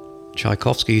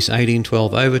 Tchaikovsky's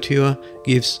 1812 overture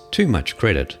gives too much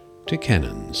credit to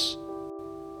cannons.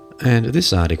 And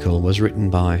this article was written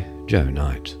by Joe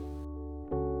Knight.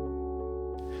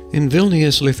 In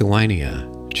Vilnius, Lithuania,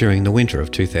 during the winter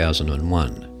of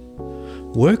 2001,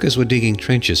 workers were digging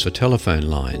trenches for telephone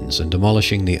lines and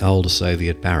demolishing the old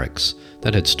Soviet barracks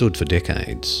that had stood for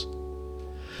decades.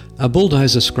 A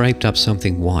bulldozer scraped up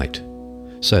something white,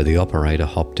 so the operator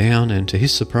hopped down and, to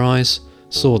his surprise,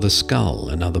 saw the skull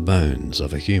and other bones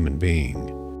of a human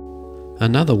being.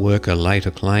 Another worker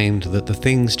later claimed that the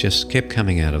things just kept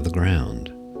coming out of the ground.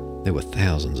 There were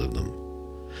thousands of them.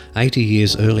 80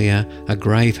 years earlier, a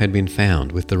grave had been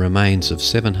found with the remains of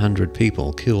 700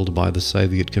 people killed by the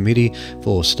Soviet Committee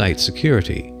for State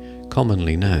Security,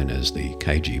 commonly known as the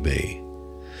KGB.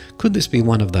 Could this be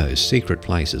one of those secret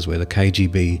places where the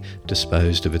KGB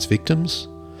disposed of its victims?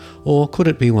 Or could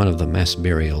it be one of the mass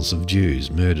burials of Jews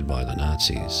murdered by the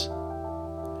Nazis?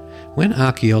 When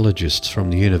archaeologists from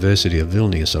the University of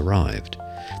Vilnius arrived,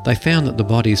 they found that the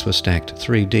bodies were stacked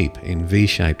 3 deep in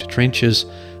V-shaped trenches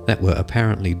that were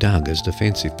apparently dug as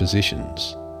defensive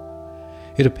positions.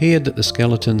 It appeared that the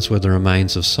skeletons were the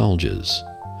remains of soldiers.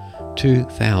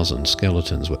 2,000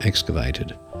 skeletons were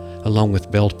excavated, along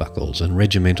with belt buckles and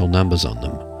regimental numbers on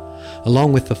them.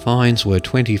 Along with the finds were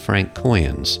 20-franc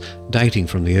coins dating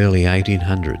from the early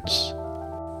 1800s.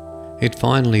 It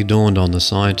finally dawned on the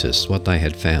scientists what they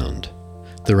had found: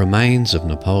 the remains of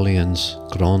Napoleon's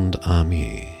Grande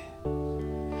Armée.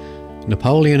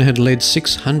 Napoleon had led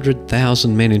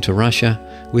 600,000 men into Russia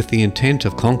with the intent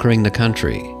of conquering the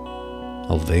country.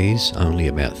 Of these, only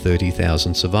about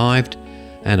 30,000 survived,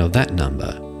 and of that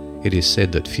number, it is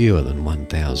said that fewer than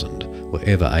 1,000 were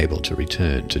ever able to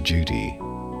return to duty.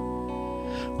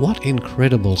 What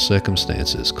incredible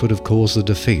circumstances could have caused the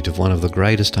defeat of one of the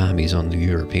greatest armies on the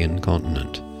European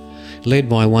continent, led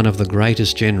by one of the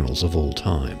greatest generals of all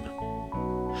time?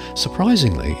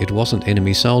 Surprisingly, it wasn't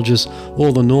enemy soldiers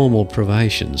or the normal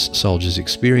privations soldiers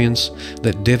experience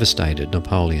that devastated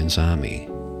Napoleon's army.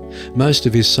 Most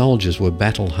of his soldiers were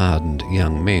battle-hardened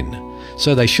young men,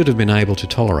 so they should have been able to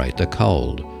tolerate the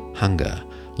cold, hunger,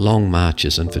 long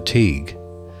marches and fatigue.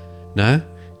 No,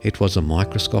 it was a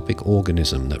microscopic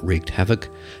organism that wreaked havoc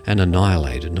and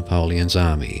annihilated Napoleon's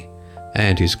army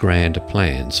and his grand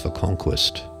plans for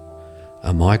conquest.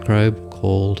 A microbe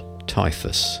called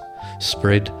typhus,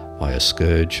 spread by a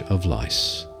scourge of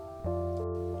lice.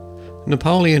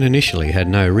 Napoleon initially had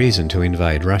no reason to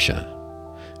invade Russia.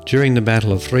 During the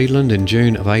Battle of Friedland in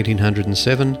June of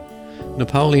 1807,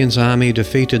 Napoleon's army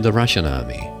defeated the Russian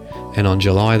army, and on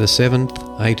July the 7th,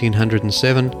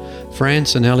 1807,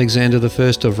 France and Alexander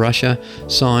I of Russia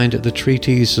signed the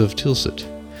Treaties of Tilsit,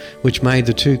 which made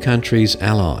the two countries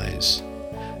allies,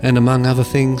 and among other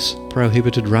things,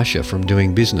 prohibited Russia from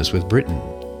doing business with Britain.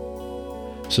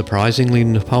 Surprisingly,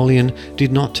 Napoleon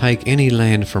did not take any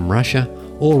land from Russia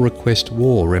or request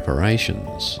war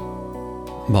reparations.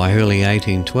 By early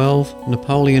 1812,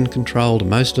 Napoleon controlled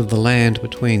most of the land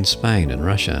between Spain and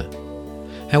Russia.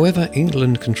 However,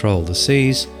 England controlled the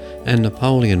seas, and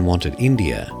Napoleon wanted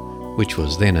India, which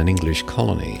was then an English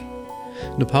colony.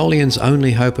 Napoleon's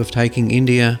only hope of taking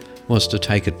India was to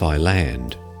take it by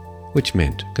land, which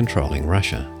meant controlling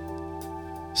Russia.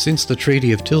 Since the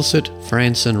Treaty of Tilsit,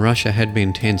 France and Russia had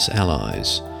been tense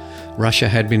allies. Russia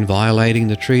had been violating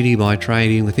the treaty by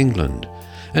trading with England,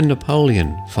 and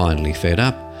Napoleon, finally fed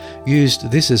up,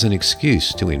 used this as an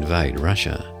excuse to invade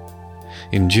Russia.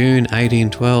 In June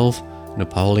 1812,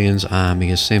 Napoleon's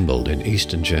army assembled in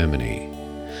eastern Germany.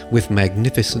 With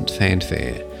magnificent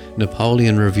fanfare,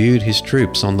 Napoleon reviewed his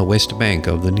troops on the west bank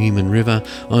of the Niemen River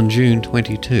on June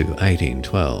 22,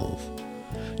 1812.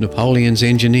 Napoleon's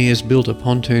engineers built a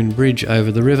pontoon bridge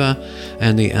over the river,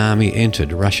 and the army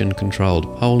entered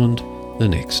Russian-controlled Poland the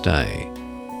next day.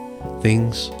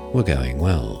 Things were going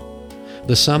well.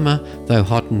 The summer, though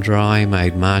hot and dry,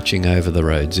 made marching over the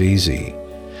roads easy.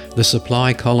 The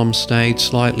supply column stayed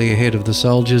slightly ahead of the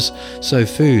soldiers, so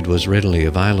food was readily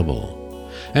available,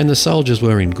 and the soldiers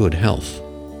were in good health.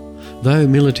 Though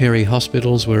military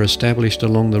hospitals were established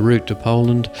along the route to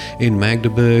Poland in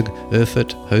Magdeburg, Erfurt,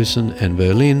 Posen and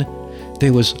Berlin,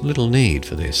 there was little need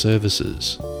for their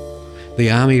services.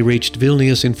 The army reached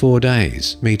Vilnius in 4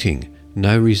 days, meeting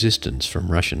no resistance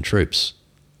from Russian troops.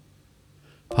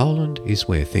 Poland is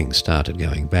where things started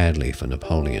going badly for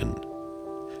Napoleon.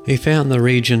 He found the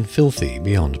region filthy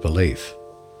beyond belief.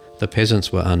 The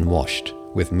peasants were unwashed,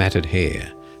 with matted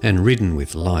hair, and ridden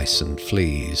with lice and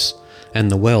fleas,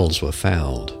 and the wells were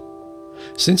fouled.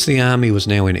 Since the army was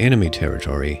now in enemy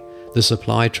territory, the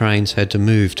supply trains had to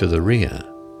move to the rear.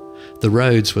 The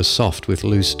roads were soft with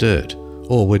loose dirt,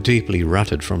 or were deeply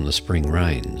rutted from the spring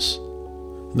rains.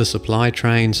 The supply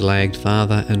trains lagged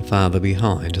farther and farther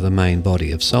behind the main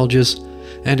body of soldiers,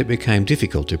 and it became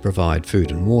difficult to provide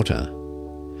food and water.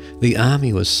 The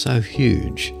army was so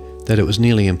huge that it was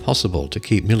nearly impossible to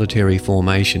keep military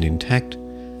formation intact,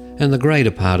 and the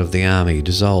greater part of the army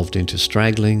dissolved into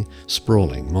straggling,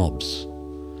 sprawling mobs.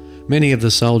 Many of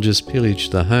the soldiers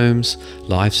pillaged the homes,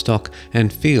 livestock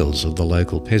and fields of the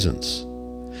local peasants.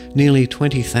 Nearly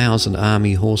 20,000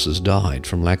 army horses died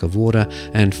from lack of water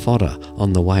and fodder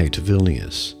on the way to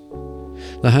Vilnius.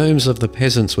 The homes of the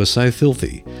peasants were so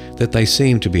filthy that they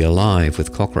seemed to be alive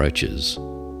with cockroaches.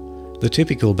 The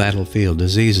typical battlefield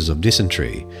diseases of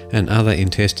dysentery and other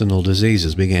intestinal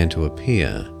diseases began to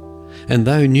appear, and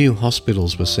though new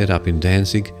hospitals were set up in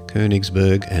Danzig,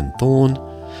 Königsberg and Thorn,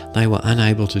 they were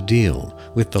unable to deal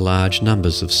with the large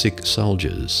numbers of sick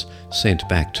soldiers sent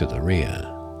back to the rear.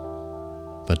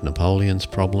 But Napoleon's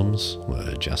problems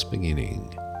were just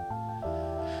beginning.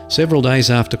 Several days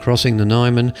after crossing the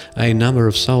Niemen, a number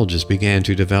of soldiers began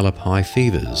to develop high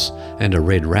fevers and a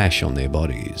red rash on their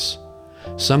bodies.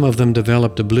 Some of them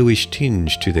developed a bluish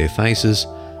tinge to their faces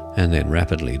and then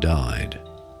rapidly died.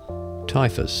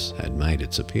 Typhus had made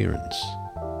its appearance.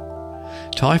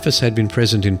 Typhus had been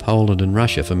present in Poland and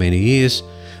Russia for many years,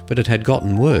 but it had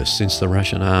gotten worse since the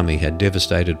Russian army had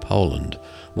devastated Poland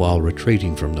while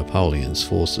retreating from Napoleon's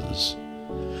forces.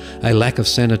 A lack of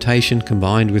sanitation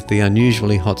combined with the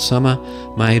unusually hot summer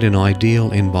made an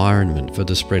ideal environment for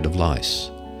the spread of lice.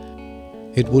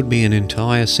 It would be an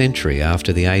entire century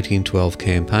after the 1812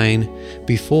 campaign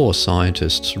before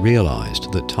scientists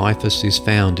realised that typhus is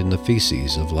found in the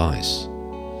faeces of lice.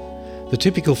 The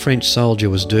typical French soldier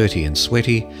was dirty and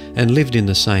sweaty and lived in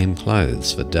the same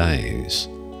clothes for days.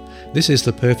 This is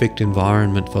the perfect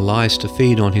environment for lice to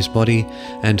feed on his body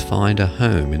and find a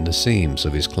home in the seams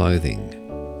of his clothing.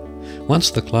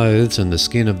 Once the clothes and the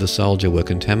skin of the soldier were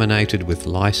contaminated with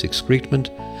lice excrement,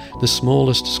 the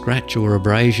smallest scratch or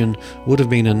abrasion would have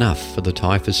been enough for the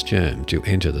typhus germ to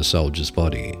enter the soldier's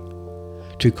body.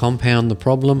 To compound the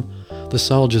problem, the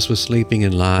soldiers were sleeping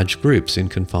in large groups in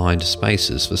confined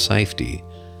spaces for safety.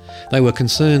 They were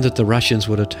concerned that the Russians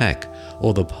would attack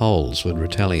or the Poles would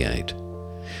retaliate.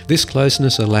 This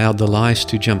closeness allowed the lice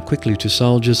to jump quickly to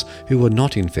soldiers who were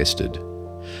not infested.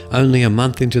 Only a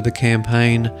month into the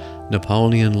campaign,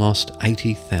 Napoleon lost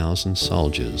 80,000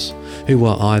 soldiers who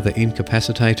were either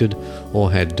incapacitated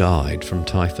or had died from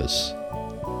typhus.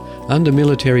 Under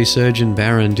military surgeon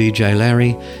Baron D.J.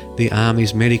 Larry, the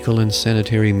army's medical and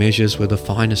sanitary measures were the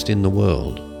finest in the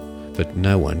world, but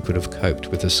no one could have coped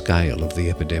with the scale of the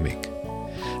epidemic.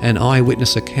 An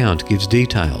eyewitness account gives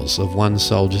details of one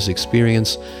soldier's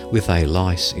experience with a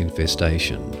lice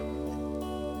infestation.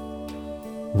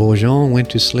 Bourgeon went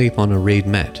to sleep on a reed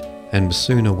mat and was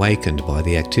soon awakened by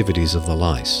the activities of the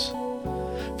lice.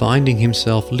 Finding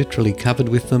himself literally covered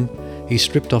with them, he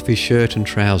stripped off his shirt and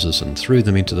trousers and threw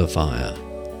them into the fire.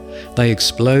 They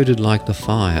exploded like the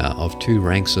fire of 2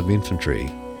 ranks of infantry.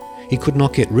 He could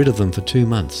not get rid of them for 2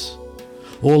 months.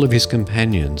 All of his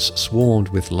companions swarmed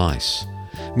with lice.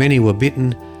 Many were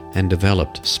bitten and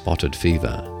developed spotted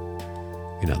fever.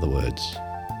 In other words,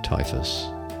 typhus.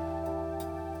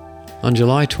 On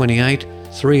July 28,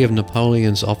 3 of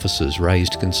Napoleon's officers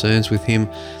raised concerns with him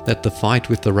that the fight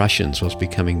with the Russians was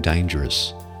becoming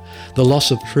dangerous. The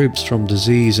loss of troops from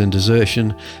disease and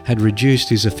desertion had reduced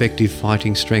his effective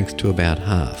fighting strength to about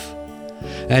half.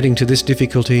 Adding to this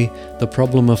difficulty, the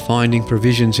problem of finding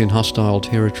provisions in hostile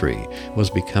territory was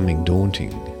becoming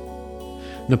daunting.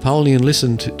 Napoleon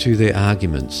listened to their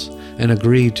arguments and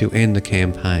agreed to end the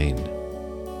campaign.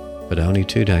 But only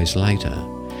 2 days later,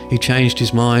 he changed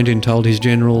his mind and told his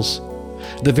generals,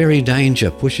 "The very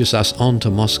danger pushes us on to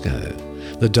Moscow.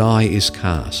 The die is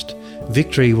cast.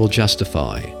 Victory will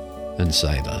justify and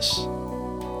save us."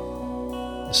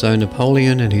 So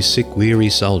Napoleon and his sick, weary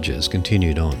soldiers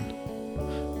continued on.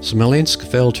 Smolensk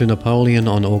fell to Napoleon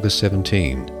on August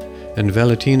 17, and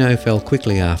Valentino fell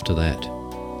quickly after that.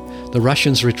 The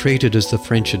Russians retreated as the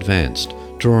French advanced,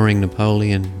 drawing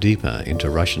Napoleon deeper into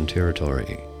Russian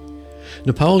territory.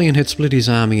 Napoleon had split his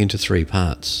army into 3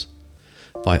 parts.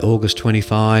 By August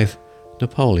 25,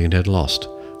 Napoleon had lost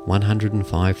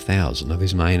 105,000 of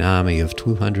his main army of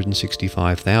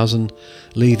 265,000,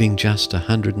 leaving just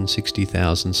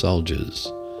 160,000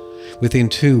 soldiers. Within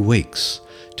 2 weeks,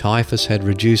 typhus had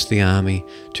reduced the army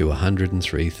to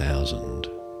 103,000.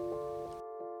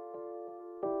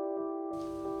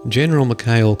 General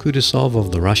Mikhail Kutuzov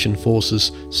of the Russian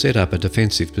forces set up a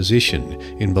defensive position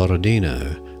in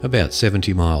Borodino, about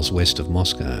 70 miles west of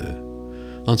Moscow.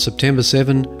 On September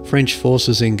 7, French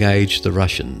forces engaged the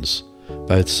Russians.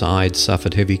 Both sides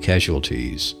suffered heavy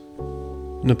casualties.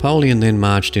 Napoleon then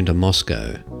marched into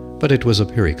Moscow, but it was a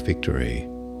Pyrrhic victory.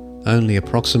 Only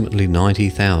approximately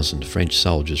 90,000 French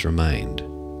soldiers remained.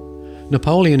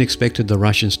 Napoleon expected the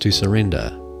Russians to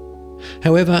surrender.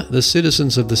 However, the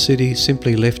citizens of the city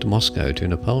simply left Moscow to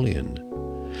Napoleon.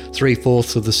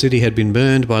 3/4 of the city had been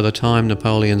burned by the time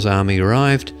Napoleon's army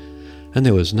arrived, and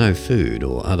there was no food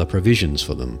or other provisions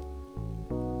for them.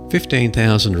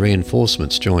 15,000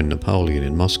 reinforcements joined Napoleon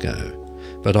in Moscow,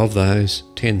 but of those,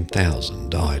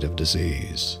 10,000 died of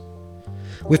disease.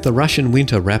 With the Russian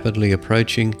winter rapidly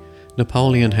approaching,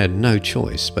 Napoleon had no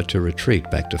choice but to retreat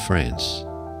back to France.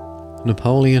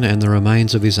 Napoleon and the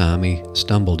remains of his army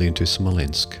stumbled into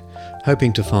Smolensk,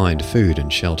 hoping to find food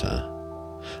and shelter.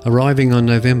 Arriving on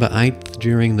November 8th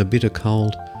during the bitter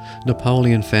cold,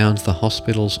 Napoleon found the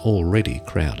hospitals already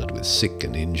crowded with sick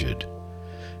and injured.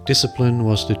 Discipline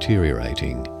was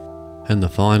deteriorating, and the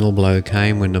final blow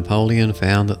came when Napoleon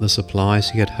found that the supplies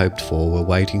he had hoped for were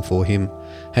waiting for him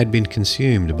had been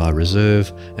consumed by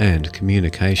reserve and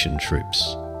communication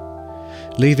troops.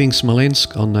 Leaving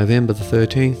Smolensk on November the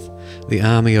 13th, the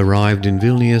army arrived in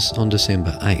Vilnius on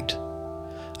December 8.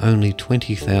 Only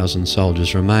 20,000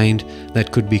 soldiers remained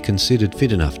that could be considered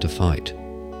fit enough to fight.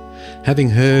 Having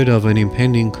heard of an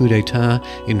impending coup d'etat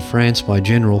in France by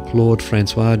General Claude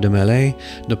François de Maillet,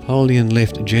 Napoleon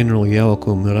left General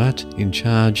Joachim Murat in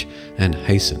charge and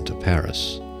hastened to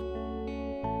Paris.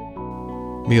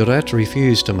 Murat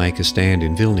refused to make a stand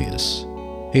in Vilnius.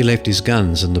 He left his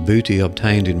guns and the booty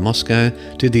obtained in Moscow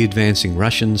to the advancing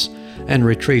Russians and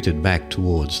retreated back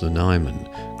towards the Niemen,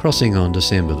 crossing on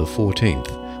December the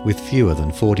 14th with fewer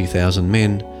than 40,000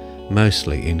 men,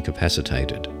 mostly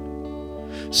incapacitated.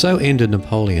 So ended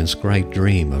Napoleon's great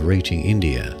dream of reaching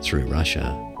India through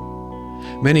Russia.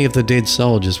 Many of the dead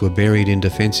soldiers were buried in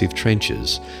defensive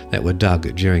trenches that were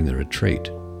dug during the retreat.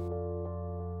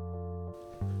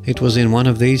 It was in one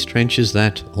of these trenches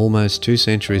that, almost 2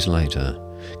 centuries later,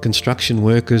 construction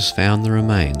workers found the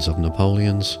remains of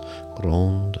Napoleon's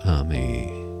Grande Armée.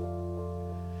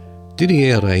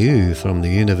 Didier Raoult from the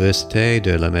Université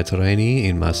de la Méditerranée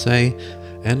in Marseille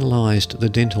analysed the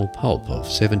dental pulp of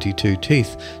 72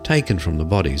 teeth taken from the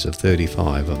bodies of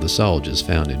 35 of the soldiers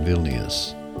found in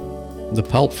Vilnius. The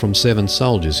pulp from 7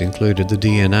 soldiers included the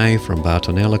DNA from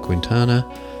Bartonella quintana,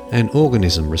 an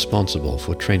organism responsible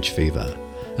for trench fever,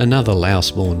 another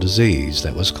louse-borne disease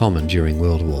that was common during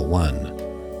World War I.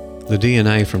 The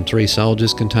DNA from 3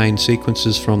 soldiers contained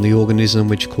sequences from the organism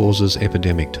which causes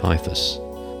epidemic typhus.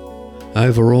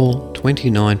 Overall,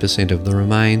 29% of the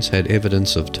remains had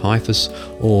evidence of typhus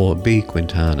or B.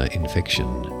 quintana infection,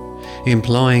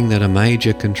 implying that a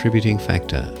major contributing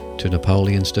factor to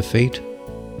Napoleon's defeat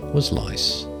was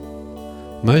lice.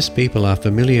 Most people are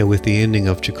familiar with the ending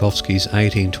of Tchaikovsky's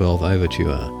 1812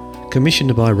 overture,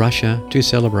 commissioned by Russia to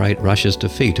celebrate Russia's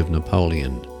defeat of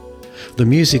Napoleon. The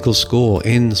musical score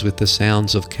ends with the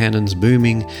sounds of cannons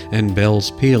booming and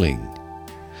bells pealing.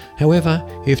 However,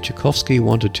 if Tchaikovsky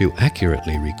wanted to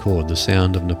accurately record the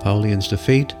sound of Napoleon's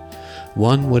defeat,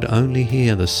 one would only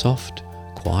hear the soft,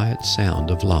 quiet sound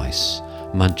of lice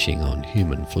munching on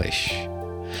human flesh.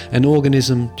 An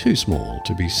organism too small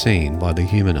to be seen by the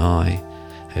human eye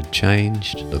had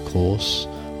changed the course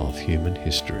of human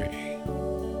history.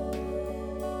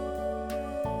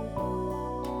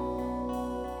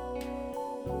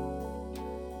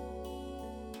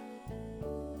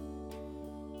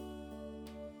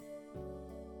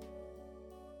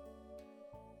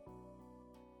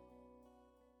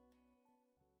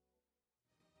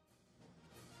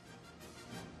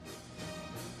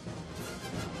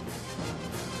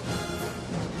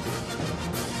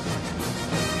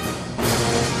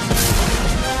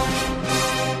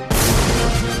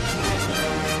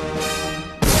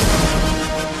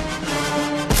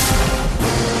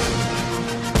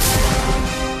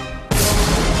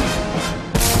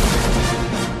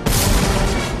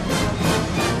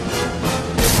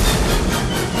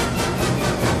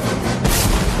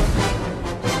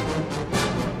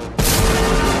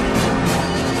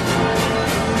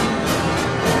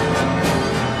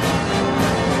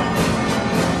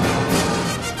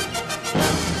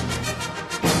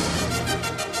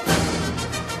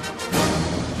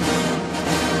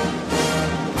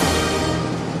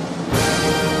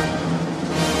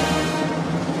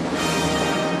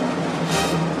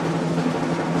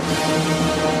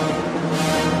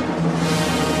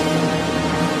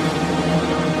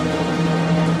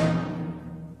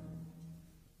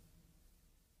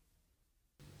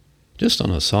 Just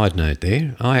on a side note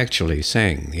there, I actually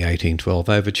sang the 1812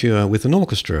 Overture with an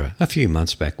orchestra a few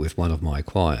months back with one of my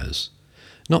choirs.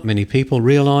 Not many people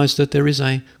realise that there is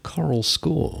a choral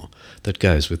score that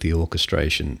goes with the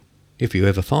orchestration. If you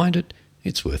ever find it,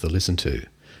 it's worth a listen to,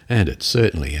 and it's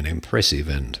certainly an impressive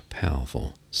and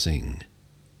powerful sing.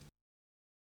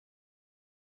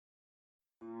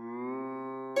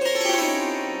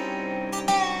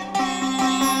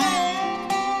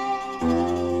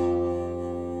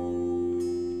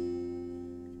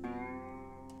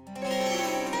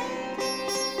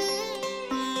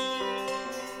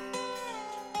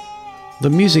 The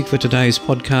music for today's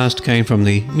podcast came from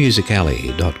the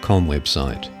musicalley.com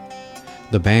website.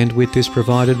 The bandwidth is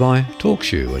provided by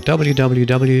TalkShoe at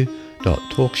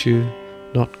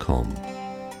www.talkshoe.com.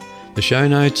 The show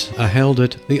notes are held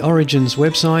at the Origins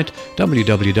website,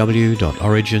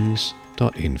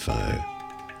 www.origins.info.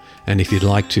 And if you'd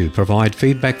like to provide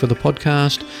feedback for the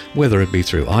podcast, whether it be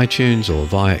through iTunes or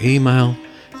via email,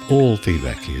 all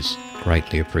feedback is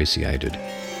greatly appreciated.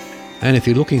 And if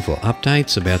you're looking for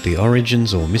updates about the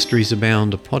Origins or Mysteries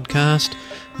Abound podcast,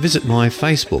 visit my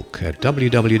Facebook at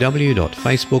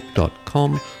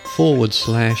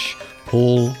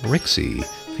www.facebook.com/Paul Rexy,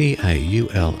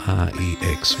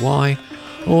 Paulrexy,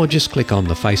 or just click on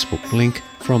the Facebook link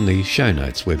from the show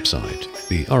notes website,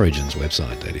 the Origins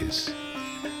website that is.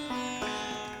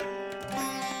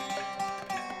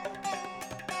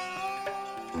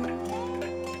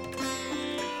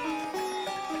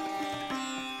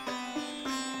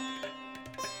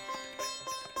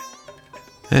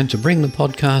 And to bring the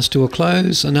podcast to a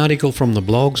close, an article from the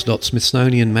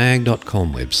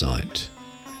blogs.smithsonianmag.com website.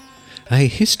 A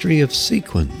history of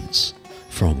sequins,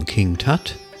 from King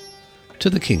Tut to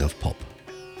the King of Pop.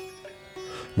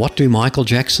 What do Michael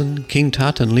Jackson, King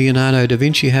Tut and Leonardo da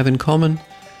Vinci have in common?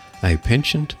 A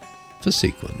penchant for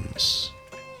sequins.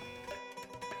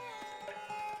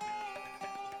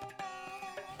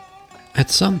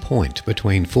 At some point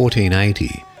between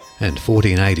 1480 and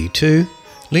 1482,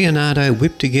 Leonardo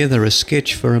whipped together a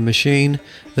sketch for a machine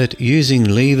that, using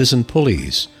levers and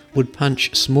pulleys, would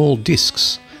punch small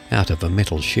discs out of a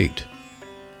metal sheet.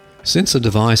 Since the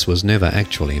device was never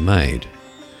actually made,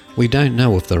 we don't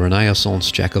know if the Renaissance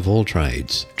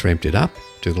jack-of-all-trades dreamt it up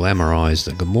to glamorise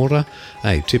the Gomorrah,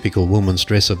 a typical woman's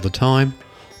dress of the time,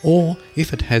 or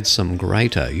if it had some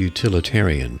greater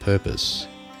utilitarian purpose.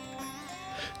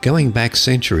 Going back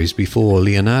centuries before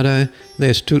Leonardo,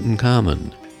 there's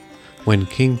Tutankhamun. When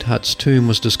King Tut's tomb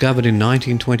was discovered in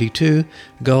 1922,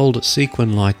 gold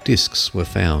sequin-like discs were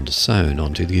found sewn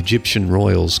onto the Egyptian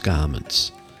royals'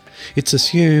 garments. It's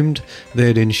assumed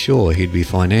they'd ensure he'd be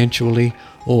financially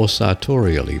or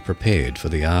sartorially prepared for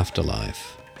the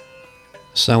afterlife.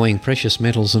 Sewing precious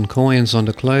metals and coins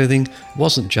onto clothing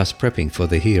wasn't just prepping for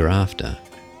the hereafter.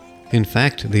 In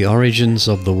fact, the origins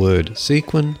of the word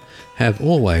sequin have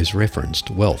always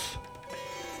referenced wealth.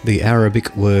 The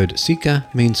Arabic word sika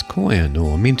means coin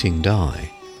or minting die.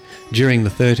 During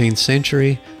the 13th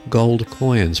century, gold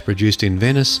coins produced in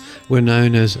Venice were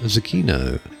known as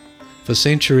zecchino. For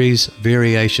centuries,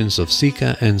 variations of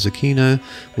sika and zecchino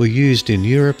were used in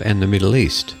Europe and the Middle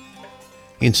East.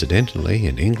 Incidentally,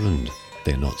 in England,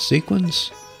 they're not sequins,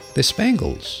 they're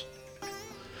spangles.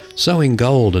 Sewing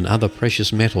gold and other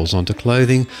precious metals onto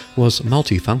clothing was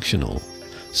multifunctional,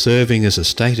 serving as a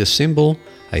status symbol,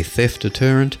 a theft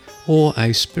deterrent, or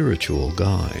a spiritual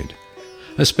guide.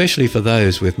 Especially for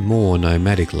those with more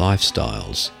nomadic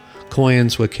lifestyles,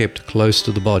 coins were kept close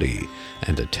to the body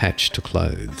and attached to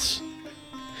clothes.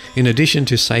 In addition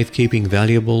to safekeeping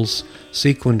valuables,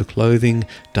 sequined clothing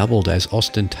doubled as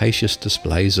ostentatious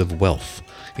displays of wealth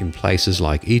in places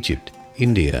like Egypt,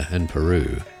 India and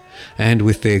Peru, and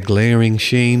with their glaring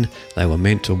sheen, they were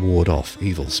meant to ward off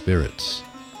evil spirits.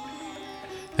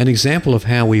 An example of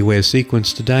how we wear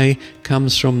sequins today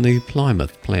comes from the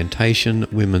Plymouth Plantation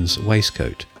women's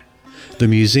waistcoat. The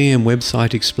museum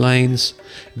website explains,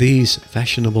 these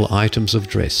fashionable items of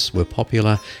dress were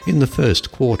popular in the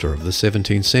first quarter of the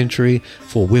 17th century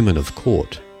for women of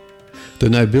court, the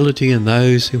nobility and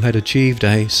those who had achieved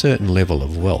a certain level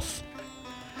of wealth.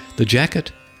 The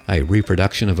jacket, a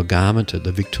reproduction of a garment at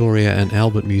the Victoria and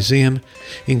Albert Museum,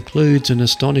 includes an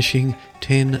astonishing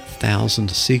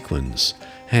 10,000 sequins,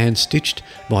 hand-stitched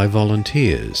by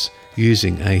volunteers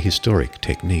using a historic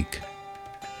technique.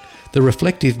 The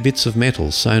reflective bits of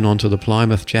metal sewn onto the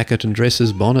Plymouth jacket and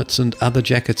dresses, bonnets and other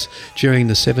jackets during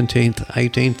the 17th,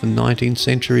 18th and 19th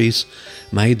centuries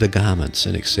made the garments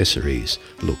and accessories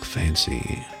look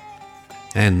fancy.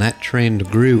 And that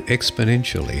trend grew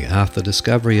exponentially after the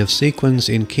discovery of sequins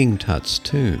in King Tut's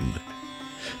tomb.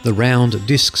 The round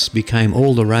discs became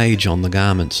all the rage on the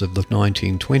garments of the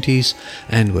 1920s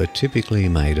and were typically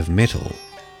made of metal.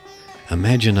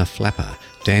 Imagine a flapper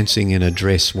dancing in a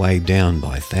dress weighed down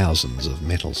by thousands of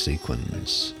metal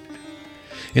sequins.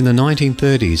 In the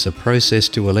 1930s, a process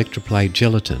to electroplate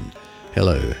gelatin,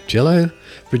 hello Jello,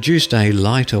 produced a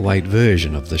lighter weight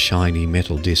version of the shiny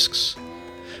metal discs.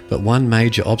 But one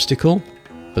major obstacle,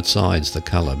 besides the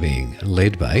colour being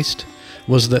lead-based,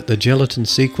 was that the gelatin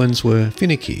sequins were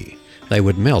finicky. They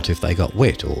would melt if they got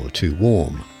wet or too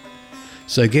warm.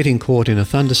 So getting caught in a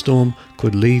thunderstorm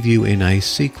could leave you in a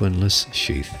sequinless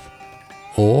sheath.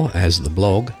 Or, as the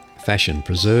blog, Fashion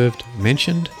Preserved,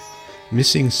 mentioned,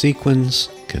 missing sequins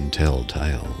can tell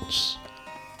tales.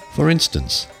 For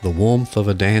instance, the warmth of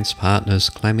a dance partner's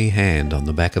clammy hand on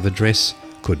the back of a dress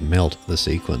could melt the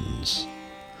sequins.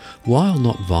 While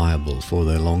not viable for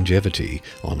their longevity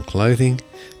on clothing,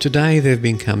 today they've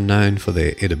become known for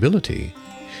their edibility.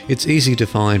 It's easy to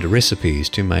find recipes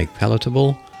to make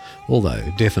palatable,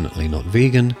 although definitely not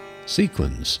vegan,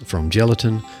 sequins from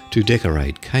gelatin to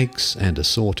decorate cakes and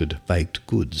assorted baked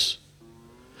goods.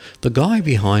 The guy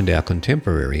behind our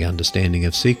contemporary understanding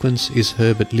of sequins is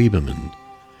Herbert Lieberman.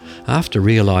 After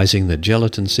realising that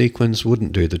gelatin sequins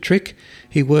wouldn't do the trick,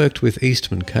 he worked with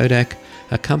Eastman Kodak,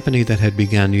 a company that had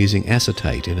begun using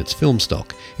acetate in its film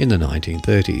stock in the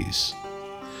 1930s.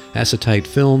 Acetate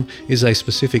film is a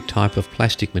specific type of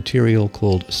plastic material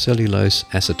called cellulose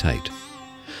acetate.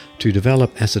 To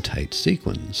develop acetate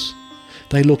sequins,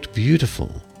 they looked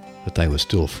beautiful, but they were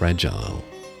still fragile.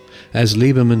 As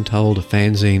Lieberman told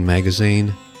Fanzine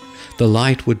magazine, the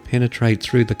light would penetrate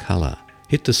through the colour,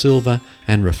 hit the silver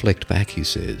and reflect back, he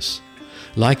says,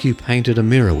 like you painted a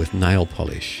mirror with nail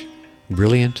polish.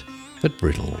 Brilliant, but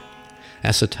brittle.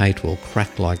 Acetate will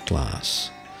crack like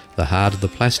glass. The harder the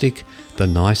plastic, the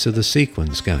nicer the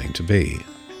sequin's going to be.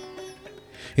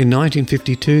 In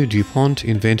 1952, DuPont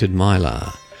invented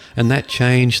Mylar, and that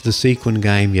changed the sequin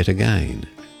game yet again.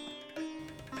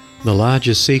 The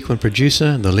largest sequin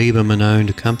producer, the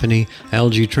Lieberman-owned company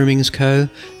Algae Trimmings Co.,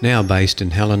 now based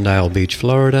in Hallandale Beach,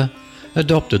 Florida,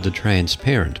 adopted the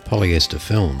transparent polyester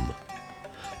film.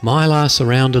 Mylar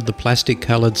surrounded the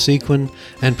plastic-coloured sequin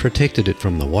and protected it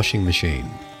from the washing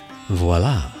machine.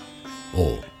 Voila!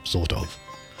 Or sort of.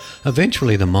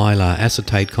 Eventually the Mylar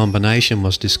acetate combination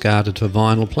was discarded for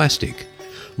vinyl plastic.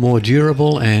 More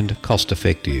durable and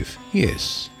cost-effective,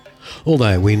 yes.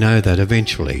 Although we know that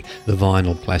eventually the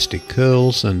vinyl plastic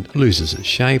curls and loses its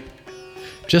shape.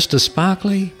 Just as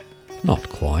sparkly? Not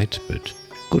quite, but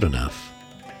good enough.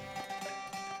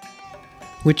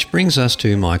 Which brings us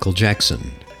to Michael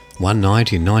Jackson. One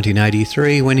night in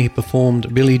 1983 when he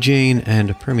performed Billie Jean and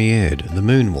premiered The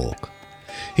Moonwalk.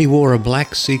 He wore a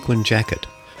black sequin jacket,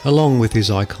 along with his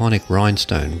iconic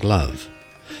rhinestone glove.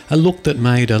 A look that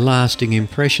made a lasting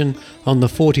impression on the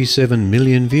 47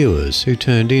 million viewers who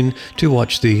turned in to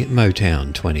watch the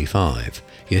Motown 25,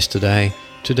 Yesterday,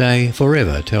 Today,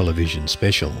 Forever television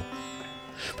special.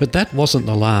 But that wasn't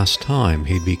the last time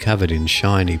he'd be covered in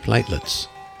shiny platelets.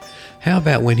 How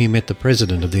about when he met the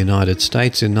President of the United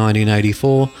States in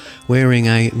 1984 wearing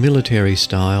a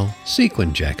military-style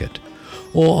sequin jacket,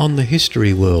 or on the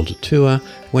History World Tour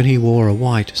when he wore a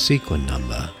white sequin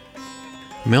number?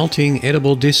 Melting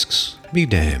edible discs, be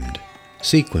damned.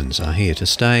 Sequins are here to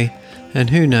stay, and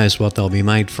who knows what they'll be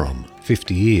made from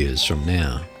 50 years from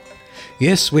now.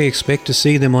 Yes, we expect to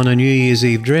see them on a New Year's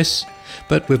Eve dress,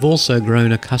 but we've also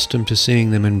grown accustomed to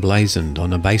seeing them emblazoned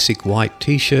on a basic white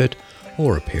t-shirt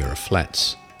or a pair of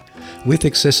flats. With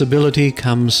accessibility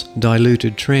comes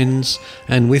diluted trends,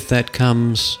 and with that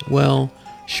comes, well,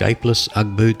 shapeless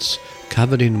Ugg boots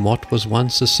covered in what was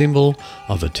once a symbol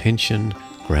of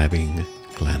attention-grabbing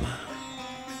glamour.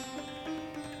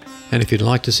 And if you'd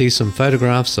like to see some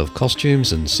photographs of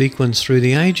costumes and sequins through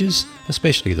the ages,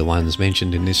 especially the ones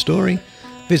mentioned in this story,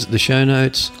 visit the show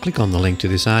notes, click on the link to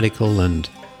this article and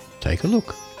take a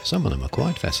look. Some of them are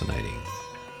quite fascinating.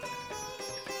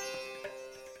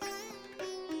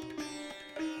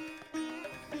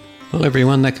 Well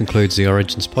everyone, that concludes the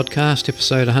Origins podcast,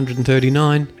 episode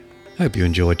 139. Hope you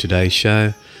enjoyed today's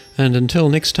show, and until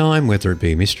next time, whether it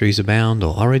be Mysteries Abound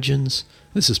or Origins,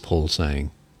 this is Paul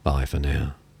saying bye for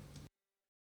now.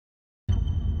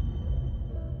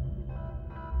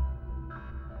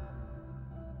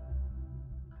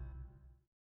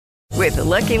 With the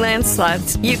Lucky Land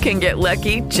Slots, you can get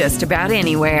lucky just about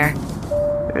anywhere.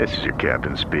 This is your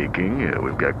captain speaking.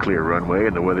 We've got clear runway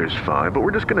and the weather's fine, but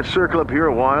we're just going to circle up here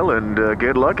a while and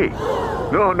get lucky.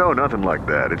 No, nothing like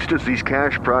that. It's just these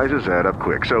cash prizes add up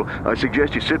quick. So I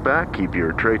suggest you sit back, keep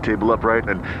your tray table upright,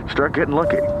 and start getting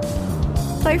lucky.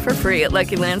 Play for free at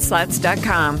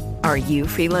LuckyLandSlots.com. Are you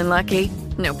feeling lucky?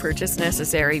 No purchase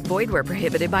necessary. Void where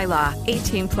prohibited by law.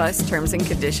 18 plus terms and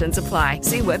conditions apply.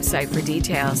 See website for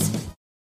details.